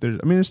 Right.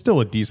 There's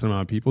still a decent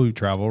amount of people who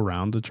travel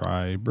around to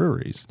try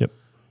breweries. Yep.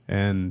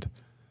 And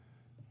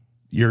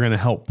you're going to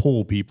help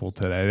pull people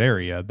to that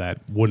area that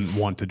wouldn't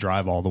want to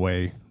drive all the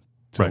way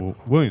to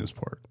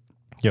Williamsport.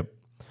 Yep.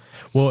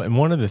 Well, and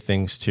one of the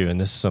things too, and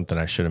this is something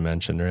I should have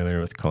mentioned earlier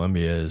with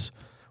Columbia, is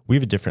we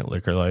have a different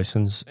liquor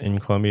license in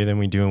Columbia than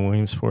we do in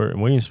Williamsport.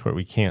 In Williamsport,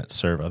 we can't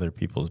serve other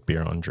people's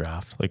beer on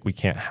draft. Like we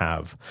can't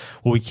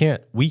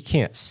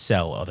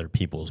sell other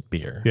people's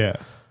beer. Yeah.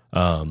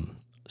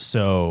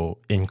 So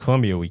in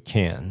Columbia we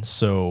can.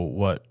 So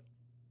what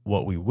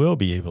we will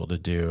be able to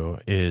do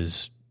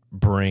is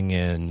bring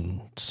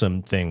in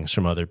some things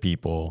from other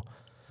people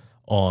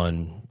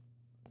on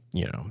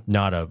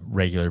not a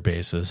regular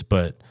basis,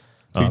 but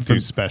So you do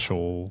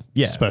special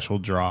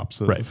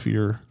drops of Right.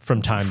 your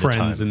from time to time.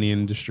 friends in the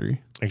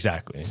industry.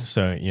 Exactly.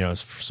 So,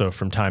 so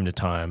from time to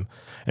time,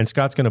 and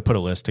Scott's going to put a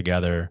list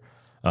together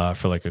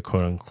for like a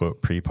quote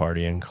unquote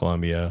pre-party in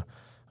Columbia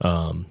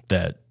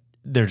that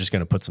they're just going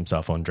to put some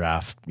stuff on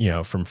draft,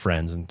 from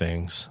friends and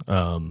things,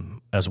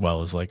 as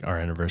well as like our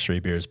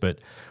anniversary beers. But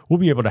we'll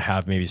be able to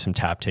have maybe some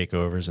tap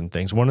takeovers and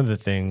things. One of the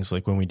things,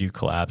 like when we do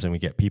collabs and we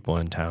get people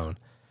in town,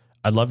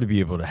 I'd love to be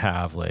able to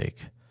have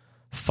like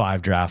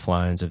 5 draft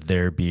lines of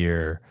their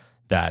beer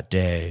that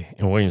day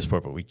in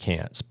Williamsport, but we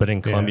can't. But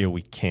in Columbia,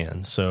 we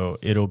can. So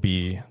that'll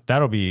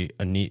be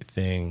a neat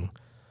thing,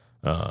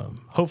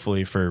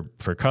 hopefully for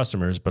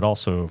customers, but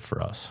also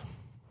for us.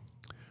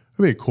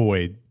 It'd be a cool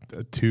way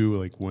too,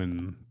 like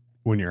when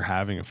you're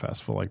having a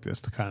festival like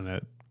this, to kind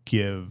of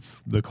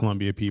give the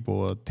Columbia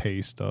people a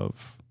taste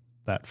of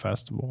that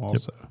festival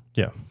also. Yep.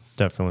 Yeah,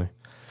 definitely.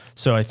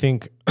 So I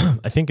think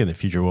in the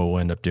future what we'll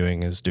end up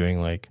doing is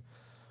doing like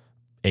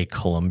a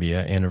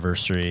Columbia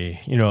anniversary,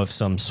 of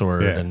some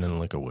sort, and then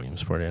like a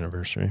Williamsport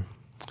anniversary.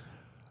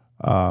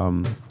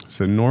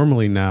 So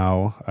normally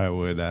now I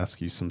would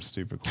ask you some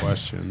stupid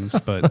questions,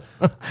 but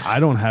I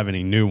don't have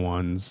any new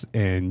ones.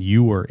 And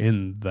you were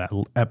in that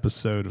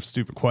episode of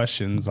Stupid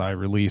Questions I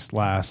released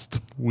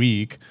last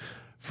week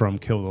from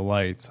Kill the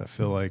Lights. I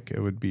feel like it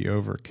would be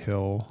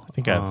overkill. I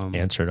think I've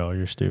answered all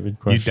your stupid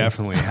questions. You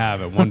definitely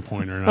have at one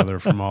point or another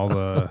from all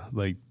the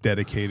like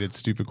dedicated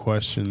stupid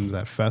questions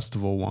at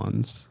festival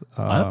ones.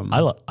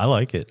 I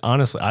like it.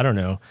 Honestly, I don't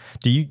know.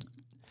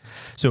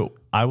 So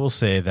I will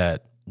say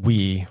that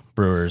we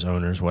brewers,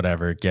 owners,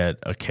 whatever, get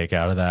a kick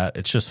out of that.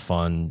 It's just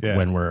fun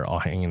when we're all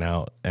hanging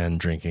out and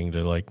drinking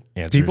to like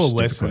answer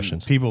stupid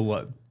questions.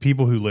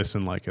 People who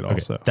listen like it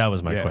also. That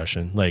was my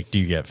question. Like, do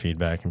you get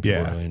feedback and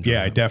people really enjoy it?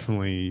 I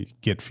definitely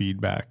get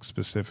feedback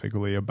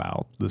specifically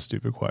about the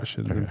stupid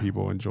questions, and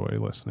people enjoy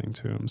listening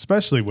to them,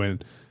 especially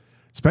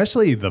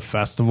the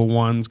festival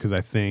ones, because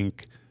I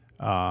think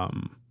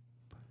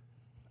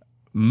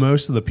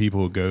most of the people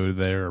who go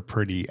there are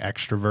pretty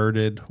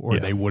extroverted, or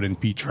they wouldn't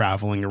be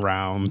traveling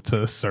around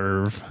to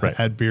serve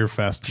at beer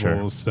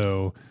festivals.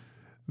 So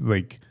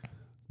like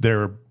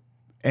the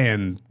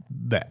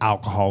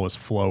alcohol is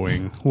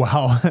flowing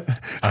while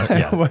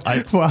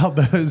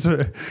those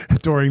are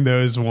during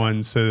those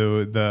ones.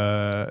 So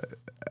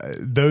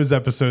those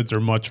episodes are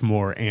much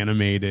more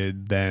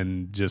animated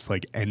than just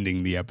like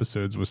ending the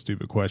episodes with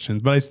stupid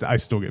questions. But I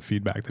still get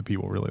feedback that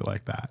people really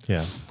like that.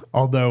 Yeah.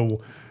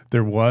 Although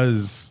there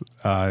was,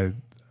 it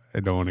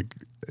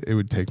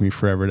would take me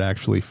forever to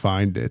actually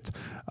find it.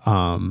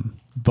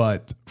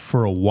 But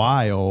for a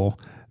while,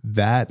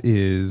 that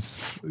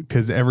is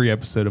because every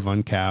episode of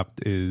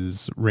Uncapped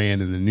is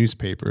ran in the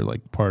newspaper,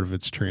 like part of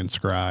it's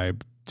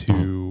transcribed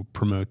to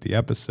promote the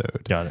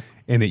episode. Got it.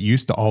 And it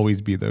used to always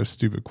be those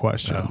stupid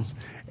questions.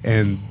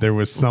 And there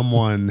was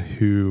someone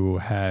who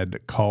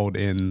had called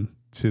in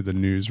to the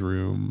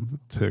newsroom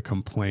to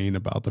complain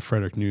about the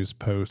Frederick News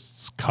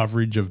Post's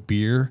coverage of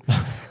beer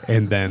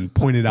and then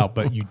pointed out,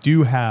 but you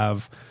do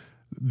have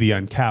the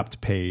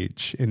Uncapped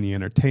page in the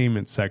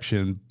entertainment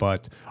section,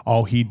 but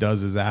all he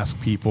does is ask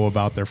people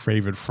about their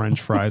favorite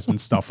French fries and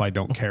stuff I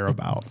don't care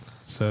about.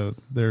 So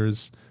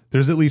there's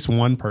at least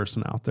one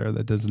person out there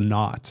that does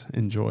not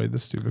enjoy the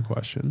stupid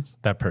questions.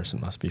 That person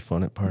must be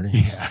fun at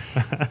parties.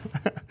 Yeah.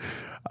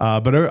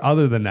 But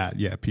other than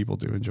that, people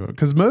do enjoy it,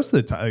 because most of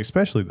the time,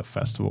 especially the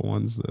festival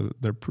ones,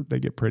 they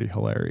get pretty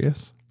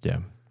hilarious. Yeah.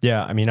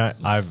 Yeah. I mean,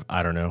 I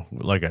don't know.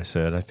 Like I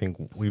said, I think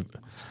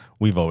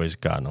we've always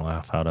gotten a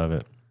laugh out of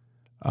it.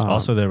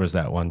 Also, there was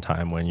that one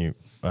time when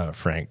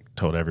Frank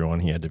told everyone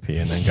he had to pee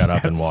and then got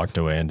up and walked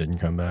away and didn't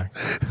come back.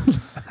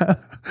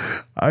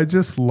 I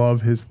just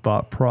love his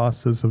thought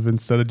process of,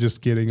 instead of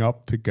just getting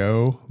up to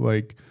go,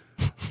 like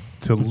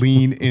to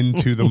lean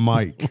into the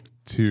mic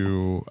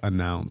to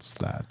announce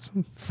that.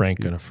 Frank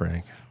gonna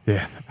Frank.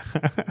 Yeah.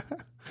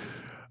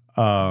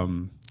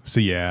 So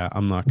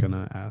I'm not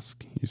gonna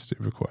ask you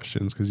stupid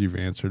questions because you've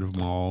answered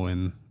them all,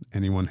 and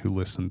anyone who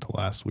listened to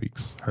last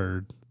week's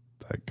heard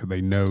that, because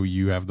they know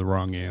you have the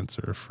wrong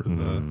answer for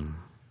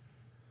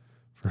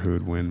for who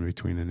would win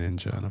between a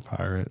ninja and a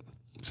pirate.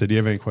 So do you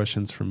have any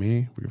questions for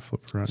me? We can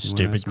flip around.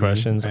 Stupid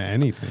questions?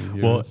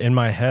 Anything. Well, in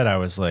my head, I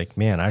was like,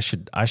 man, I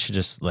should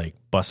just like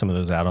bust some of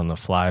those out on the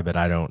fly, but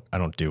I don't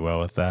do well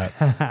with that.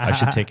 I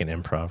should take an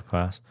improv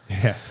class.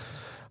 Yeah.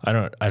 I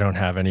don't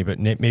have any, but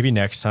maybe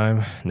next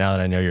time, now that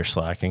I know you're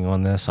slacking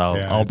on this,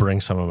 I'll bring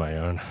some of my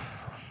own.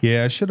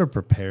 Yeah, I should have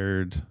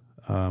prepared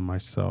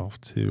myself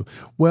too.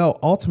 Well,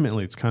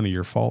 ultimately, it's kind of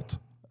your fault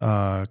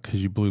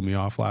because you blew me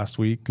off last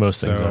week.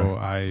 Most things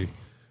are.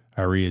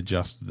 I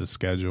readjusted the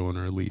schedule and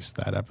released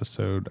that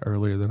episode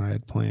earlier than I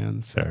had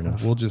planned. So fair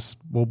enough.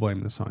 We'll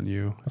blame this on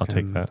you. I'll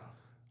take that.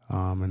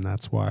 And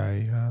that's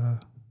why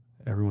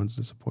everyone's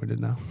disappointed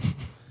now.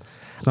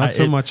 It's not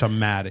so much I'm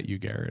mad at you,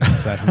 Garrett.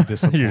 It's that I'm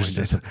disappointed. You're just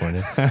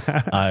disappointed.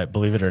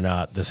 Believe it or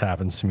not, this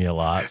happens to me a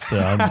lot. So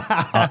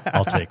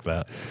I'll take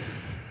that.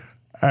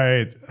 All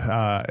right.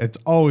 It's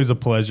always a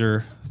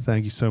pleasure.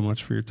 Thank you so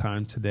much for your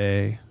time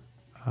today.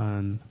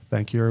 And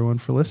thank you, everyone,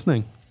 for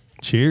listening.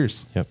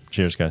 Cheers. Yep.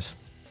 Cheers, guys.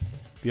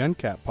 The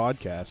Uncapped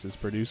Podcast is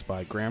produced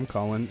by Graham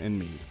Cullen and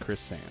me, Chris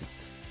Sands.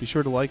 Be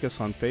sure to like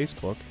us on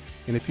Facebook,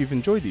 and if you've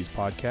enjoyed these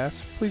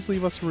podcasts, please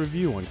leave us a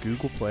review on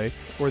Google Play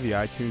or the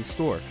iTunes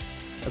Store.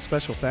 A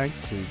special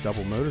thanks to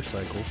Double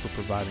Motorcycle for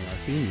providing our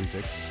theme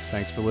music.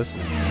 Thanks for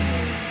listening.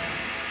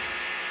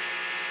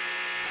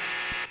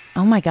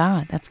 Oh my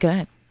God, that's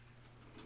good.